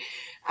that,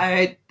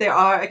 there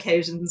are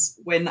occasions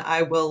when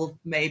I will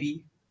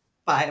maybe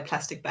buy a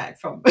plastic bag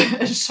from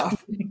a shop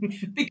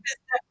because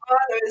there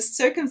are those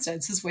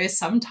circumstances where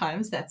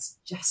sometimes that's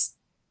just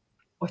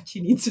what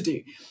you need to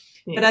do.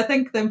 Yeah. But I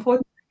think the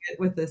important thing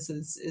with this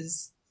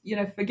is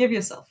forgive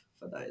yourself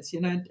for those.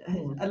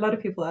 A lot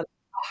of people are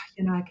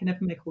like, I can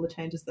never make all the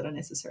changes that are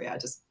necessary. I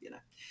just,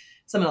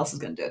 someone else is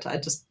going to do it.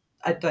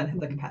 I don't have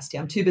the capacity.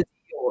 I'm too busy,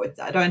 or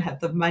I don't have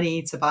the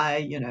money to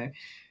buy,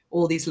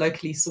 all these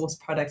locally sourced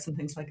products and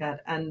things like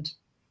that. And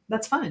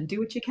that's fine. Do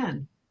what you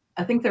can.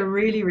 I think the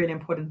really, really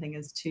important thing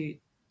is to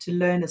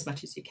learn as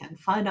much as you can,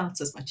 find out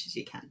as much as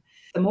you can.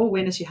 The more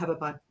awareness you have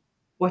about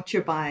what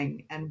you're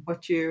buying and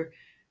what you're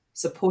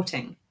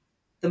supporting,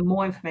 the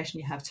more information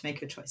you have to make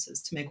your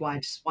choices, to make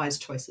wise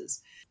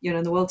choices.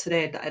 In the world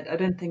today, I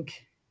don't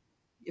think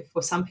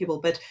for some people,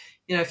 but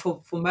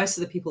for most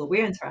of the people that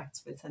we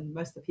interact with and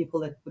most of the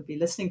people that would be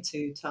listening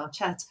to our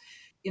chat,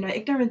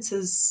 ignorance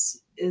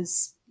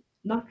is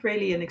not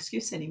really an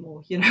excuse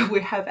anymore.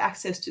 We have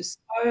access to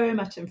so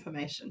much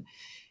information.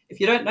 If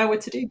you don't know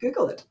what to do,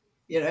 Google it.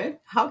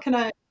 How can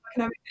I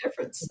make a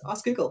difference?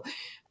 Ask Google.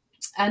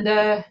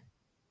 And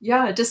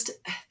just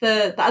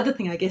the other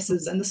thing, I guess,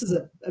 is, and this is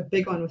a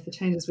big one with the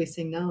changes we're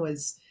seeing now,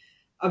 is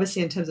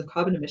obviously in terms of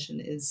carbon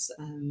emission is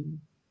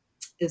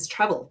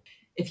travel.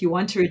 If you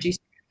want to reduce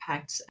your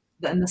impact,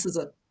 and this is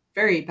a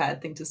very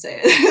bad thing to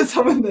say, as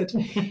someone that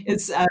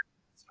is a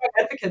strong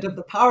advocate of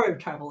the power of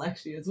travel,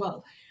 actually, as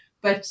well.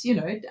 But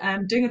doing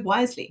it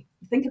wisely.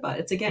 Think about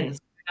it. It's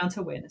down to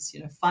awareness.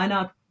 Find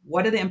out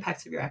what are the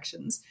impacts of your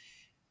actions,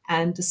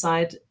 and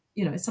decide.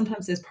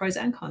 Sometimes there's pros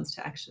and cons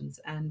to actions,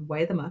 and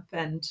weigh them up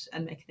and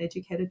make an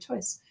educated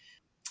choice.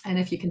 And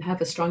if you can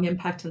have a strong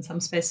impact in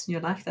some space in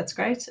your life, that's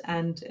great.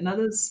 And in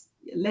others,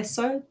 less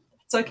so.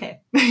 It's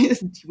okay.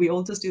 We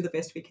all just do the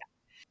best we can.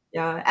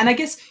 Yeah. And I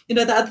guess,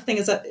 the other thing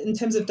is that in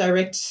terms of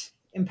direct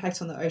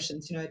impact on the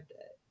oceans,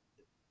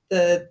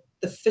 the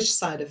fish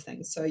side of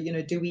things. So,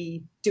 do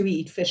we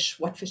eat fish?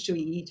 What fish do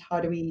we eat? How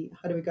do we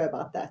go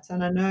about that?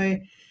 And I know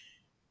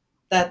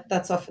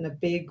that's often a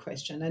big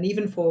question. And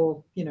even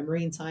for,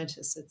 marine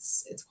scientists,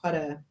 it's quite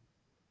a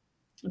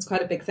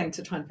big thing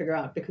to try and figure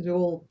out, because we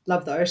all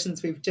love the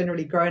oceans. We've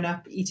generally grown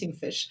up eating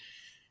fish.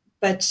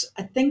 But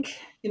I think,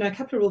 a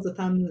couple of rules of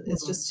thumb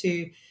is just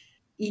to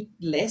eat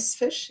less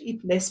fish, eat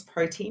less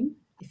protein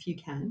if you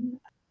can.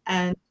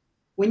 And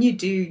when you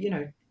do,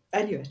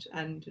 value it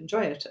and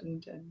enjoy it,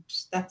 and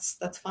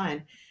that's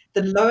fine.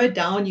 The lower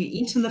down you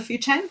eat in the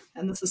food chain,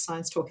 and this is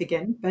science talk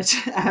again, but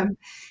if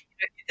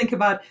you think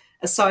about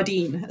a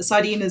sardine. A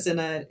sardine is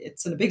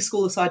it's in a big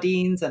school of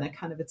sardines, and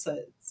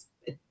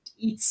it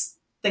eats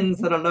things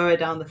that are lower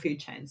down the food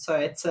chain. So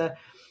it's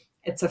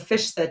a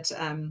fish that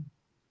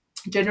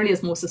generally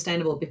is more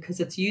sustainable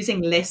because it's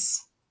using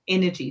less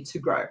energy to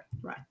grow,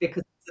 right?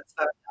 Because it's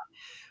lower down.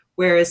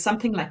 Whereas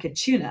something like a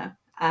tuna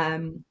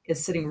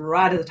is sitting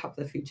right at the top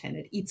of the food chain.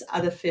 It eats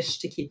other fish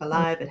to keep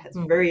alive. It has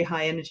very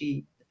high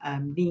energy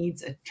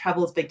needs. It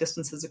travels big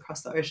distances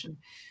across the ocean.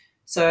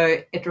 So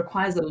it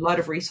requires a lot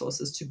of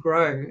resources to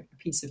grow a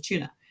piece of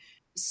tuna.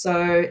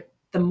 So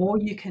the more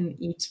you can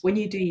eat, when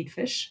you do eat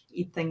fish,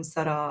 eat things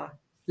that are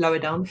lower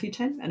down the food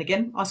chain. And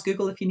again, ask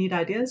Google if you need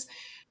ideas,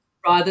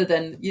 rather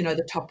than,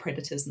 the top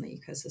predators in the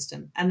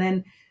ecosystem. And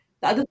then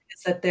the other thing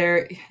is that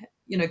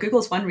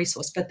Google's one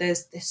resource, but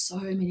there's so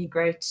many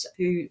great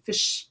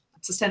fish,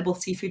 sustainable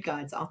seafood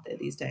guides out there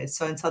these days.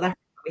 So in South Africa,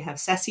 we have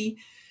Sassy.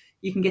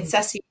 You can get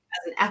Sassy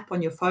as an app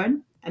on your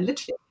phone, and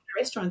literally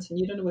restaurants, and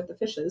you don't know what the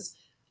fish is,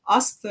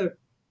 ask the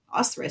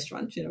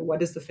restaurant,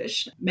 what is the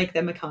fish, make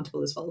them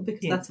accountable as well,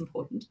 because that's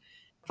important.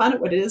 Find out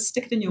what it is,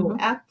 stick it in your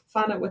app,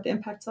 find out what the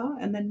impacts are,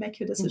 and then make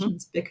your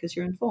decisions because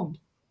you're informed.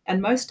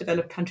 And most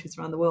developed countries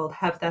around the world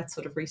have that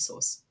sort of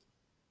resource.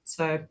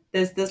 So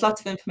there's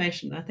lots of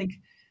information. I think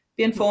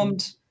be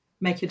informed,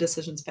 make your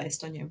decisions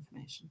based on your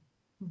information.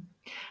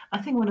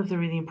 I think one of the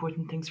really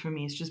important things for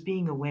me is just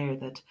being aware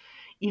that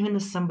even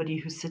as somebody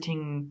who's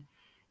sitting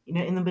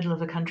in the middle of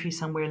the country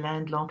somewhere,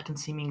 landlocked and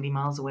seemingly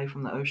miles away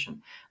from the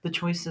ocean, the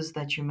choices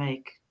that you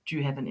make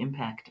do have an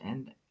impact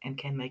and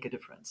can make a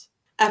difference.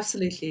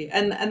 Absolutely.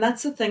 And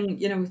that's the thing,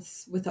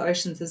 with the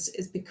oceans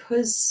is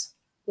because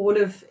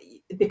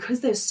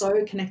they're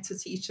so connected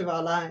to each of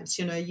our lives,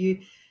 you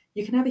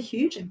can have a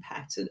huge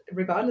impact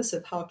regardless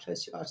of how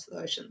close you are to the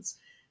oceans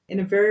in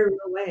a very real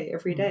way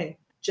every day,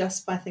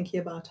 just by thinking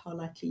about how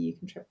lightly you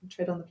can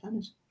tread on the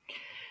planet.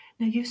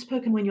 Now, you've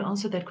spoken, when you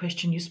answered that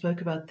question, you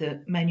spoke about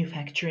the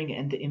manufacturing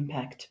and the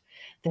impact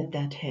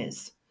that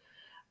has.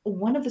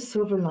 One of the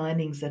silver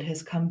linings that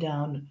has come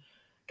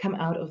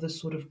out of the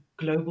sort of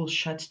global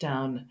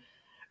shutdown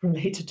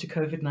related to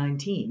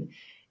COVID-19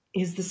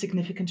 is the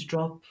significant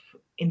drop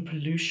in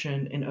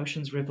pollution in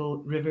oceans,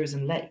 rivers,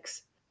 and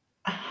lakes.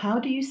 How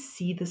do you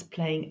see this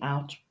playing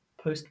out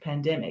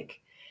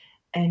post-pandemic?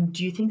 And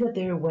do you think that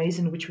there are ways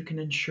in which we can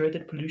ensure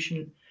that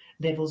pollution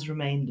levels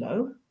remain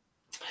low?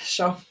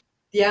 Sure.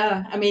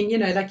 Yeah. I mean,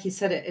 like you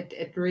said,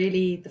 it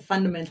really, the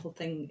fundamental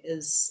thing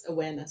is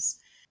awareness.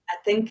 I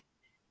think,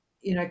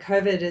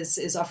 COVID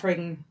is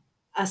offering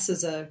us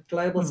as a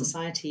global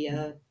society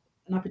an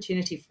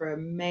opportunity for a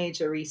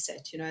major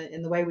reset,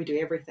 in the way we do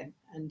everything.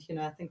 And,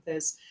 I think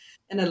there's,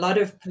 in a lot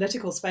of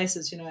political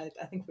spaces,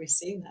 I think we're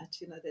seeing that,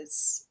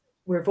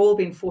 we've all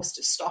been forced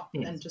to stop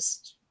and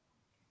just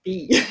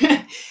be.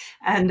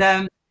 And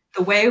the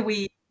way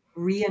we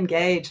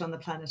re-engage on the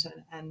planet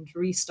and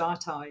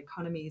restart our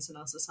economies and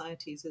our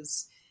societies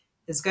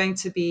is going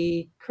to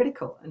be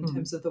critical in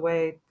terms of the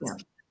way this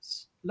planet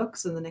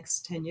looks in the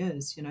next 10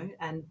 years,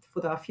 and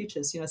for our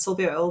futures.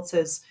 Sylvia Earle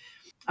says,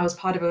 I was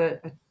part of a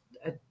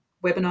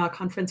webinar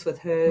conference with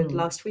her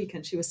last week,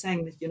 and she was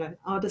saying that,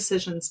 our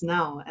decisions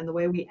now and the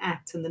way we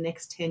act in the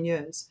next 10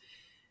 years,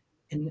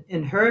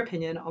 in her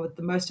opinion, are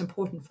the most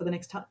important for the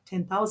next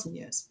 10,000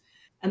 years.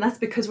 And that's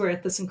because we're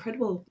at this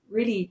incredible,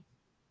 really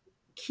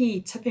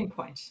key tipping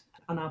point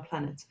on our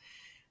planet.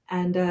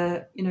 And,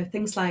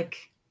 things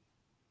like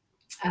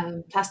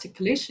plastic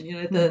pollution,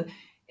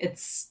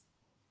 it's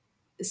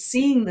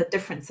seeing the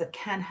difference that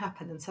can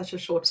happen in such a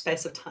short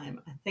space of time.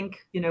 I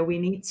think, we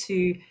need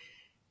to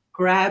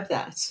grab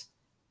that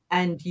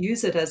and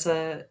use it as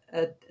an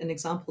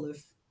example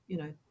of,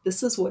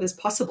 this is what is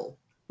possible.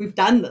 We've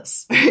done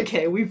this.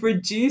 Okay, we've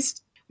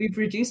reduced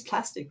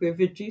plastic, we've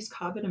reduced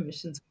carbon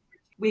emissions.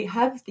 We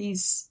have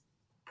these,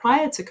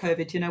 prior to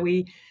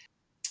COVID,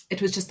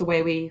 it was just the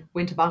way we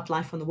went about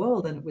life in the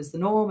world, and it was the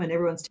norm, and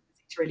everyone's too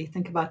busy to really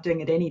think about doing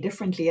it any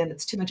differently, and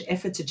it's too much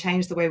effort to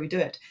change the way we do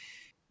it.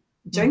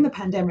 During the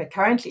pandemic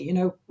currently,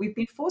 we've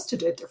been forced to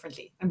do it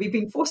differently, and we've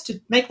been forced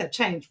to make that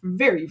change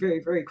very,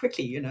 very, very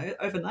quickly,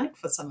 overnight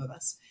for some of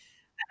us.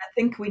 And I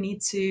think we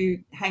need to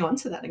hang on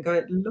to that and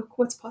go, look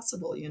what's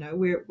possible.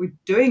 We're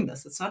doing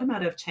this. It's not a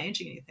matter of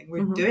changing anything.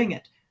 We're doing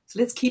it. So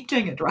let's keep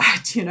doing it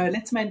right.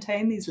 Let's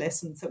maintain these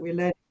lessons that we're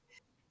learning.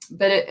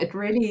 But it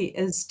really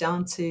is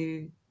down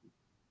to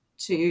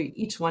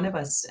each one of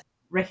us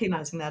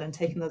recognizing that and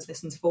taking those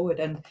lessons forward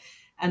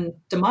and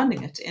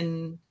demanding it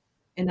in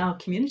our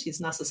communities,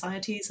 in our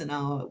societies, in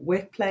our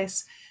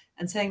workplace,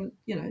 and saying,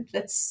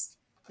 let's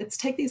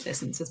take these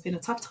lessons. It's been a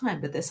tough time,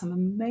 but there's some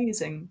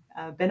amazing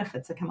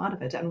benefits that come out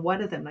of it. And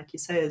one of them, like you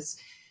say, is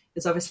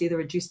obviously the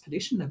reduced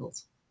pollution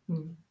levels.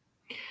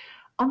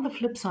 On the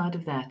flip side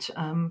of that,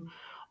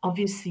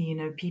 obviously,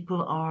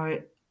 people are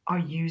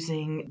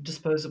using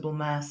disposable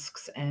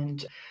masks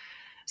and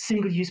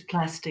single-use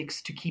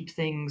plastics to keep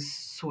things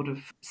sort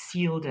of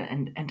sealed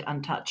and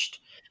untouched.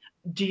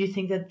 Do you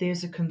think that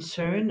there's a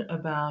concern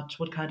about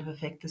what kind of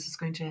effect this is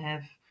going to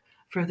have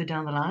further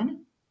down the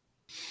line?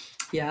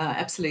 Yeah,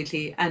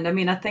 absolutely. And I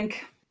mean, I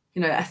think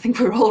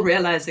we're all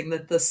realizing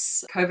that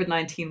this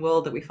COVID-19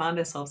 world that we find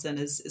ourselves in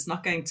is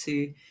not going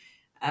to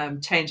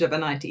change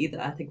overnight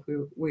either. I think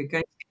we're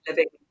going to be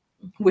living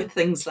with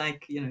things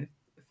like,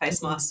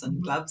 face masks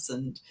and gloves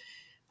and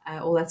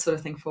all that sort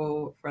of thing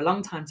for a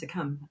long time to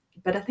come.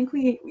 But I think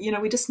we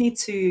just need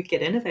to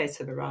get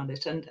innovative around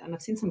it. And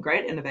I've seen some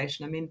great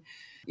innovation. I mean,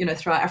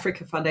 through our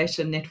Africa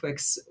Foundation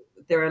networks,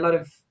 there are a lot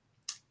of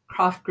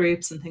craft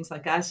groups and things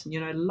like that. And,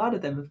 a lot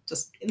of them have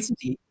just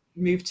instantly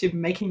moved to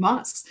making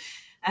masks.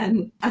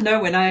 And I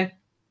know when I'm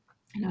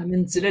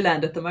in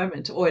Zululand at the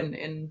moment, or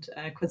in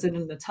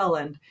KwaZulu-Natal,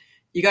 and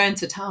you go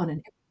into town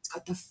and everyone's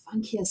got the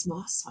funkiest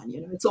masks on,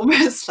 it's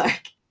almost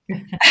like,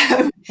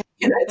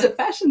 it's a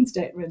fashion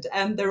statement,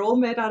 and they're all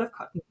made out of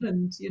cotton.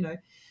 And,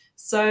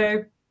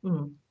 so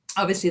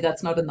obviously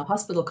that's not in the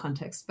hospital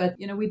context, but,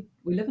 we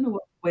live in a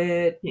world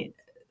where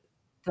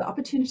the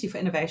opportunity for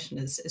innovation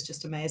is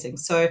just amazing.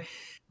 So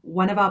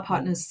one of our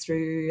partners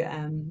through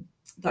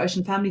the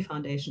Ocean Family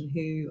Foundation,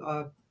 who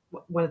are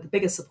one of the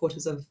biggest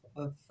supporters of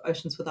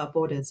Oceans Without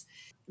Borders,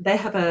 we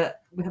have a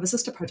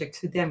sister project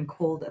to them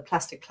called A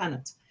Plastic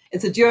Planet.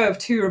 It's a duo of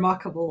two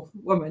remarkable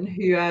women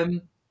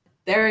who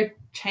they're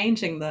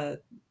changing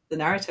the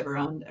narrative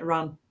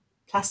around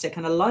plastic.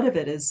 And a lot of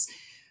it is,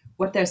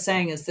 what they're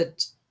saying is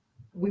that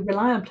we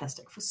rely on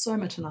plastic for so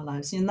much in our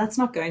lives, and that's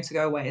not going to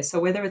go away. So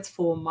whether it's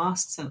for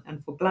masks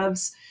and for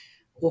gloves,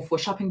 or for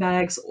shopping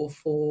bags, or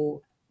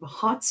for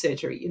heart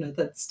surgery,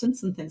 the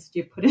stents and things that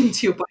you put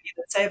into your body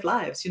that save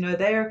lives,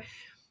 they're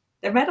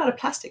made out of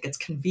plastic. It's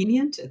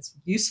convenient, it's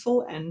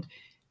useful, and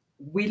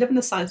we live in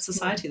a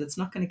society that's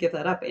not going to give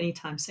that up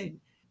anytime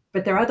soon.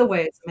 But there are other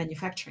ways of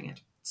manufacturing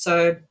it.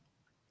 So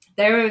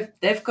they're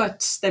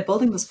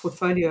building this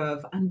portfolio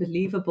of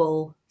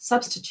unbelievable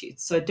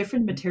substitutes, so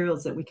different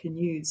materials that we can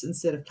use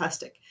instead of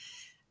plastic.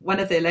 One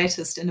of their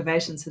latest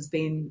innovations has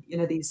been,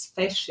 these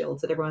face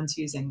shields that everyone's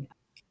using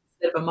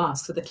instead of a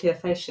mask, with a clear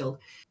face shield.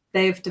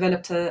 They've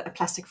developed a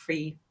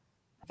plastic-free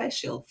face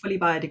shield, fully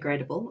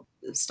biodegradable.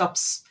 It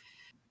stops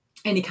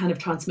any kind of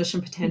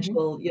transmission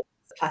potential, the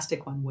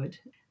plastic one would.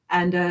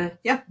 And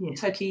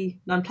totally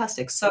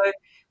non-plastic. So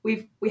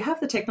we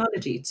have the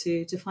technology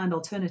to find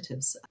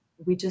alternatives.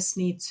 We just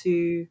need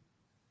to,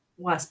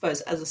 I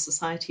suppose, as a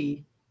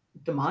society,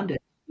 demand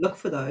it, look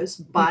for those,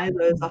 buy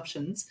those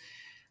options,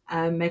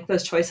 make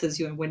those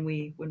choices when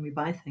we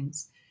buy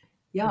things.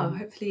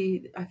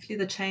 Hopefully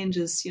the change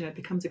is,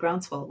 becomes a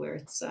groundswell where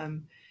it's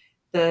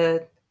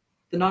the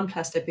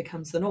non-plastic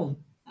becomes the norm,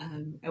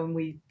 and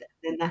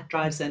then that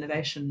drives the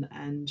innovation,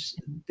 and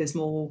there's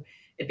more.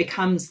 It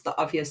becomes the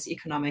obvious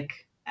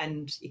economic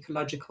and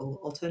ecological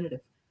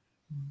alternative.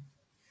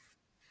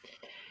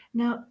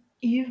 Now,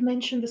 you've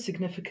mentioned the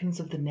significance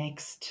of the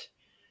next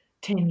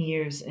 10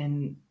 years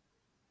in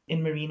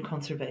marine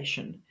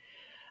conservation.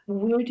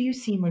 Where do you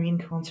see marine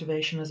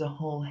conservation as a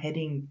whole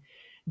heading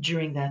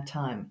during that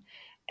time?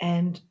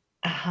 And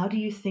how do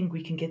you think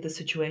we can get the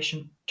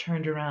situation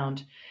turned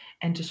around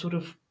and to sort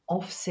of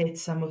offset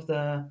some of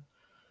the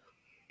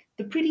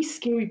pretty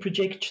scary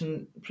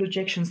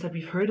projections that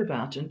we've heard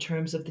about in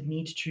terms of the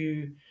need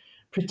to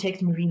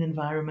protect marine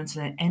environments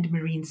and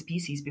marine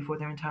species before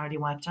they're entirely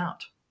wiped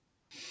out?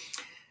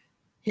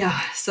 Yeah,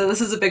 so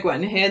this is a big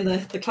one here, and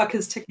the clock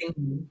is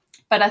ticking.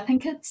 But I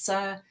think it's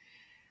an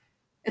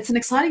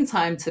exciting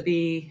time to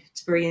be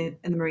in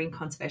the marine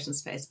conservation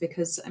space,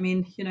 because I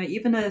mean,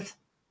 even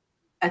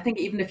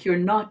if you're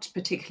not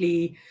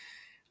particularly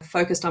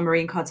focused on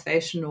marine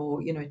conservation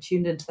or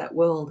tuned into that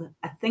world,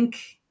 I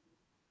think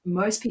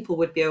most people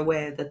would be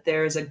aware that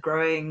there is a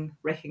growing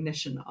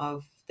recognition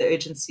of the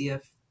urgency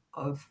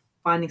of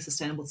finding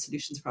sustainable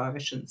solutions for our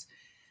oceans,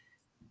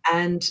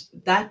 and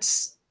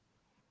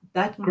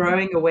that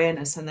growing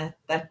awareness and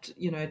that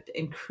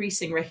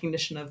increasing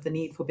recognition of the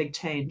need for big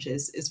change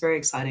is very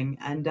exciting.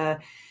 And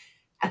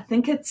I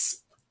think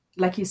it's,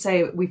 like you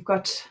say, we've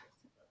got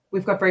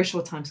very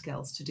short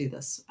timescales to do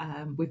this.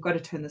 We've got to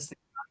turn this thing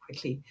around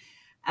quickly,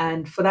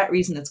 and for that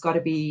reason, it's got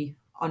to be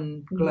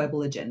on global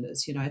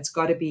agendas. It's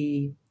got to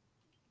be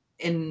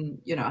in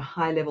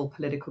high level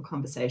political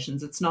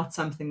conversations. It's not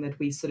something that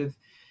we sort of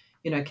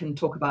can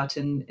talk about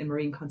in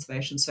marine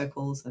conservation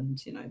circles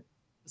and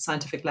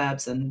scientific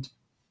labs and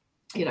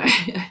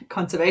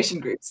conservation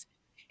groups.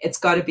 It's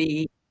got to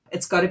be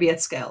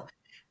at scale.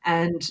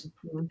 And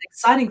the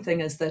exciting thing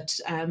is that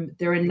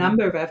there are a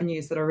number of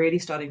avenues that are really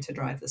starting to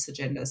drive this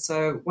agenda.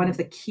 So one of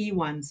the key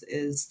ones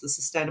is the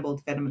Sustainable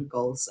Development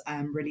Goals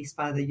released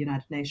by the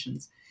United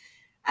Nations.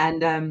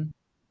 And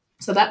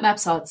so that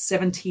maps out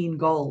 17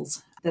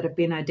 goals that have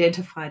been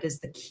identified as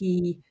the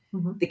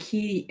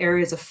key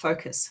areas of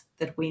focus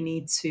that we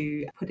need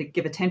to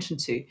give attention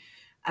to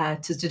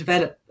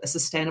develop a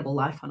sustainable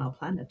life on our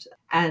planet.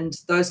 And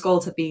those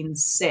goals have been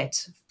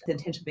set, the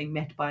intention being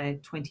met by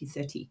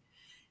 2030.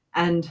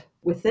 And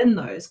within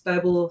those,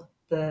 global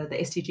the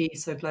SDG,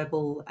 so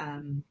Global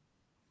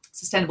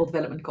Sustainable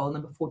Development Goal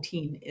number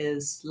 14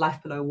 is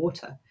life below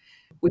water,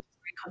 which is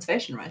marine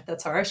conservation, right?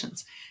 That's our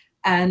oceans.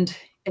 And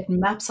it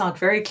maps out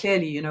very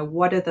clearly, you know,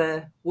 what are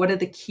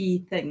the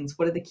key things,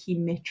 what are the key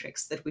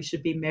metrics that we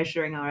should be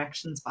measuring our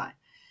actions by.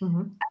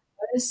 Mm-hmm.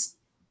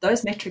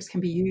 Those metrics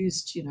can be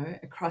used, you know,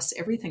 across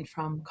everything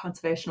from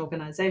conservation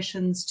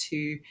organizations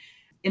to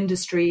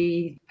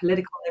industry,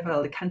 political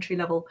level, the country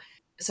level.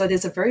 So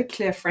there's a very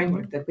clear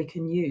framework that we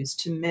can use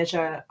to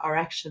measure our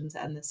actions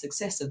and the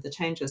success of the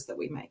changes that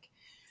we make.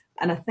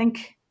 And I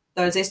think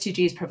those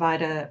SDGs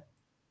provide an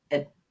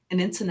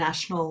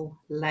international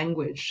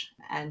language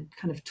and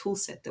kind of tool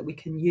set that we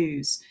can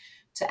use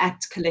to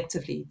act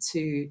collectively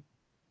to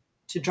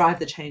drive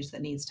the change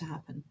that needs to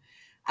happen.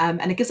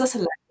 And it gives us a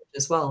language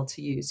as well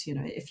to use, you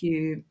know,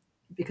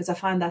 because I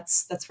find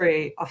that's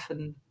very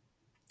often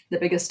the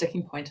biggest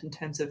sticking point in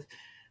terms of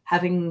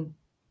having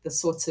the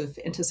sorts of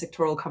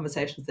intersectoral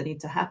conversations that need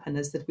to happen,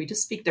 is that we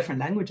just speak different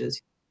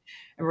languages.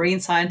 A marine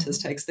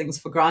scientist takes things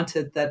for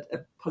granted that a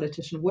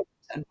politician wouldn't,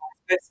 and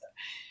vice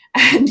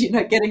versa. And, you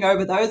know, getting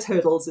over those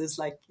hurdles is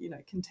like, you know,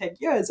 can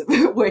take years of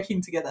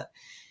working together.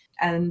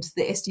 And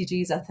the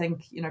SDGs, I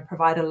think, you know,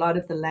 provide a lot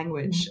of the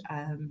language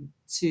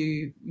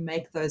to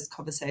make those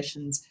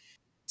conversations,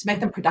 to make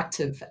them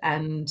productive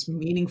and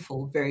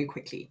meaningful very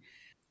quickly.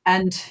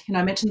 And, you know,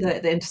 I mentioned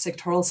the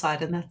intersectoral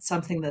side, and that's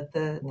something that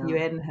the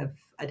UN have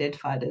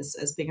identified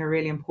as being a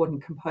really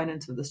important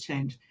component of this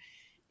change,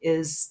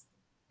 is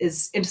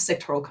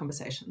intersectoral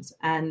conversations.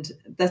 And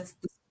that's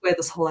where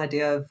this whole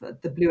idea of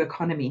the blue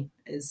economy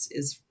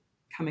is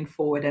coming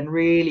forward and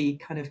really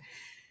kind of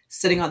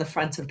sitting on the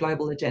front of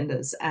global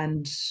agendas.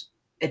 And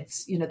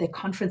it's, you know, their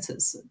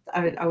conferences.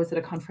 I was at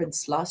a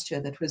conference last year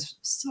that was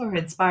so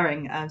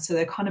inspiring. So The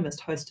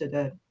Economist hosted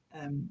a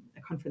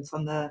conference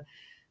on the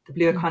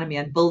blue economy,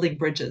 and building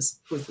bridges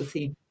was the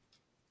theme.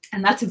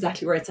 And that's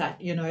exactly where it's at.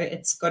 You know,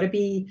 it's got to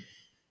be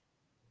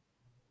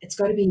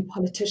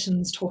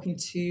politicians talking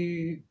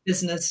to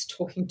business,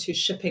 talking to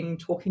shipping,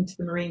 talking to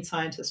the marine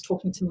scientists,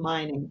 talking to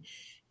mining.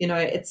 You know,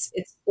 it's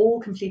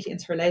all completely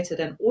interrelated,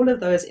 and all of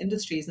those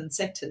industries and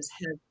sectors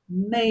have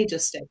major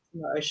stakes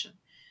in the ocean.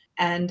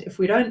 And if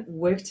we don't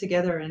work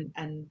together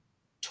and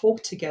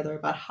talk together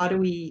about how do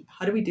we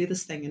do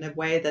this thing in a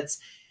way that's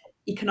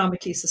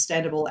economically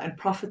sustainable and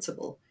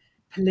profitable,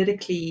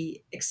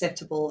 politically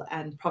acceptable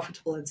and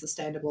profitable and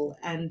sustainable,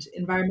 and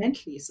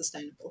environmentally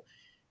sustainable,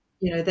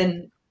 you know,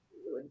 then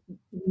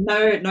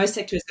no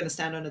sector is going to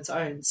stand on its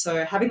own.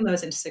 So having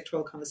those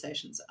intersectoral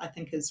conversations, I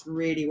think, is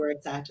really where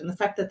it's at. And the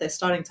fact that they're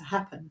starting to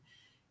happen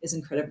is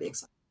incredibly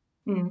exciting.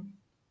 Mm.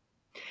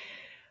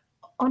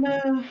 On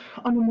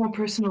a more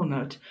personal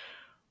note,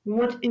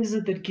 what is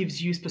it that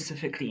gives you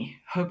specifically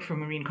hope for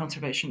marine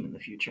conservation in the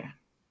future?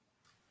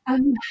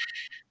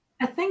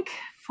 I think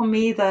for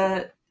me,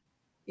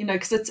 you know,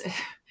 because it's,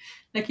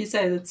 like you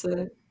say, it's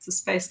a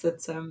space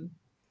that's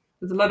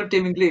there's a lot of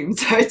doom and gloom.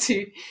 So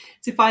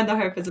to find the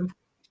hope is important.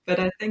 But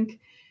I think,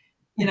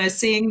 you know,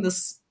 seeing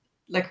this,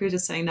 like we were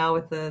just saying now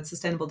with the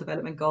Sustainable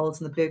Development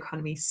Goals and the blue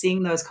economy,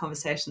 seeing those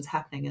conversations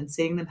happening and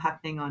seeing them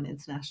happening on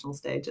international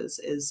stages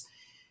is,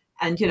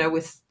 and, you know,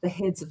 with the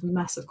heads of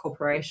massive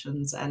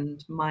corporations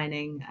and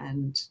mining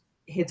and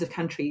heads of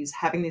countries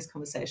having these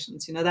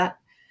conversations, you know,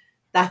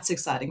 that's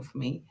exciting for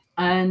me.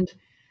 And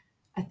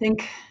I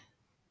think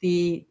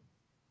the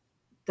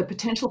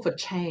potential for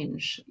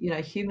change, you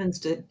know, humans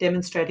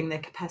demonstrating their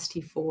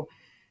capacity for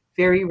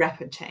very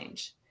rapid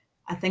change,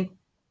 I think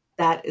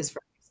that is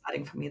very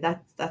exciting for me.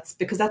 That's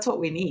because that's what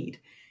we need.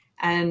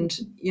 And,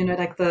 you know,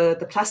 like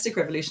the plastic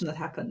revolution that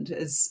happened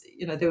is,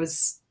 you know, there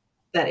was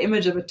that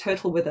image of a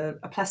turtle with a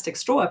plastic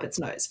straw up its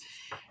nose.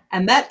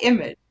 And that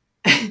image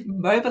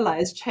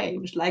mobilized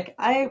change like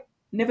I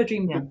never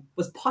dreamed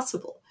was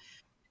possible.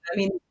 I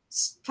mean,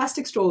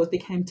 plastic straws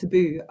became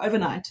taboo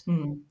overnight,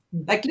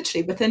 like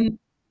literally within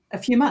a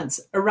few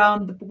months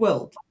around the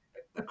world,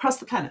 across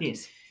the planet.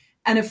 Yes.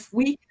 And if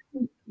we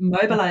can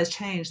mobilize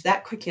change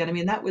that quickly, and I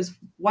mean, that was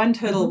one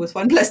turtle with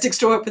one plastic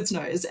straw up its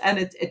nose, and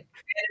it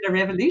created a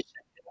revolution.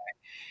 You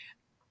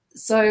know?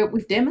 So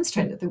we've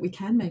demonstrated that we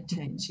can make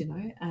change, you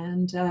know,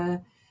 and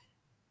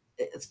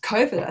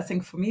COVID, I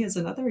think for me is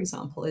another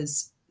example,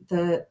 is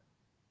the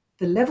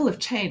level of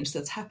change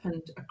that's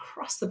happened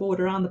across the board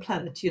around the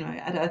planet, you know,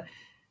 at a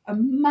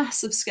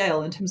massive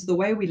scale in terms of the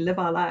way we live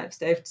our lives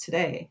day to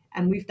day.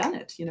 And we've done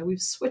it, you know,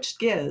 we've switched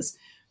gears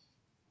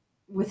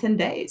within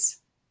days.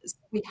 So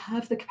we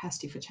have the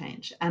capacity for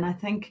change. And I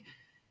think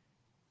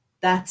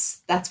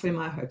that's where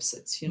my hope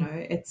sits, you know,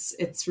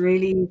 it's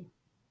really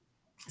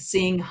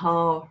seeing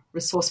how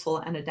resourceful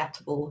and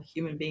adaptable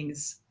human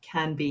beings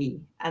can be.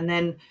 And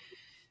then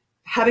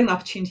having the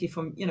opportunity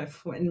from, you know,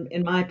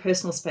 in my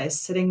personal space,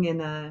 sitting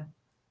in a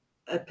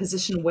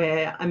position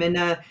where I'm in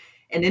an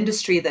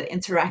industry that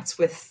interacts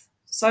with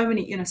so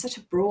many, you know, such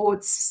a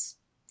broad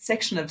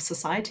section of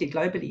society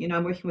globally. You know,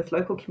 I'm working with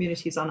local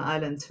communities on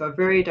islands who are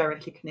very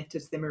directly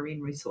connected to their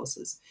marine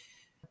resources,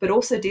 but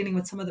also dealing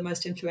with some of the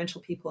most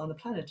influential people on the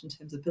planet in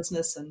terms of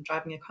business and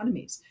driving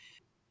economies.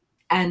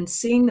 and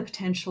seeing the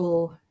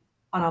potential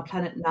on our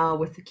planet now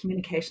with the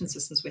communication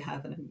systems we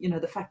have, and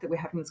the fact that we're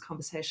having this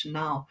conversation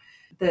now,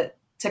 that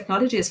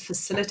technology is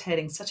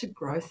facilitating such a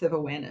growth of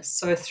awareness.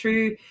 So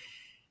through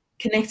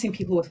connecting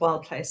people with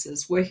wild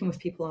places, working with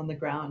people on the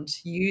ground,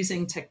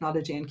 using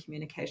technology and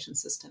communication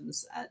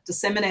systems,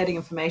 disseminating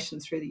information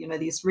through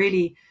these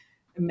really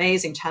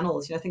amazing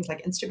channels, things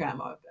like Instagram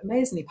are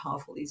amazingly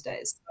powerful these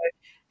days. So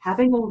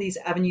having all these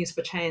avenues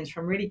for change,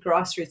 from really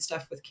grassroots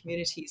stuff with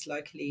communities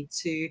locally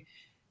to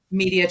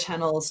media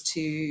channels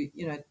to,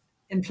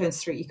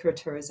 influence through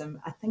ecotourism,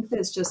 I think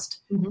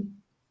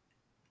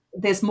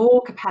there's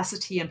more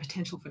capacity and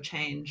potential for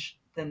change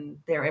than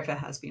there ever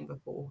has been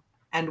before.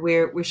 And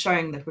we're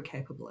showing that we're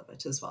capable of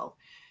it as well.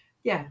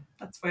 Yeah,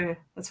 that's where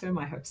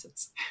my hope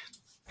sits.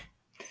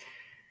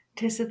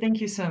 Tessa,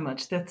 thank you so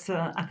much. I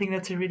think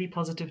that's a really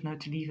positive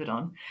note to leave it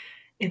on.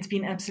 It's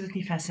been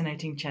absolutely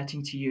fascinating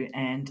chatting to you,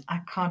 and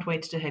I can't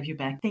wait to have you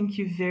back. Thank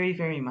you very,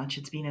 very much.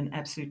 It's been an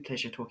absolute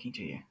pleasure talking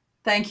to you.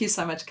 Thank you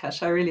so much,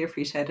 Kash. I really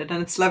appreciate it.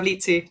 And it's lovely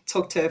to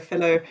talk to a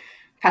fellow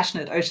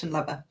passionate ocean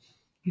lover.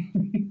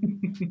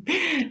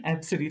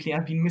 Absolutely.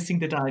 I've been missing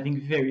the diving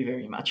very,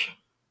 very much.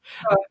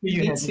 Oh,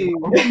 me too.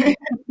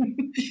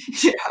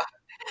 Yeah.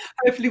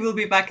 Hopefully we'll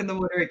be back in the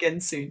water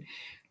again soon.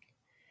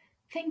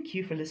 Thank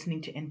you for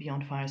listening to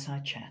Beyond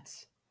Fireside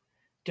Chats.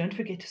 Don't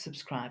forget to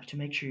subscribe to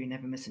make sure you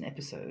never miss an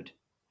episode.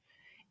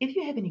 If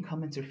you have any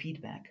comments or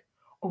feedback,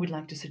 or would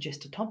like to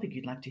suggest a topic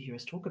you'd like to hear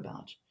us talk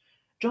about,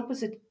 drop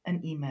us an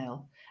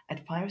email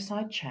at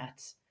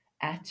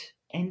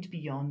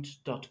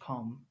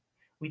firesidechats@endbeyond.com.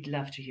 We'd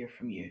love to hear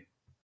from you.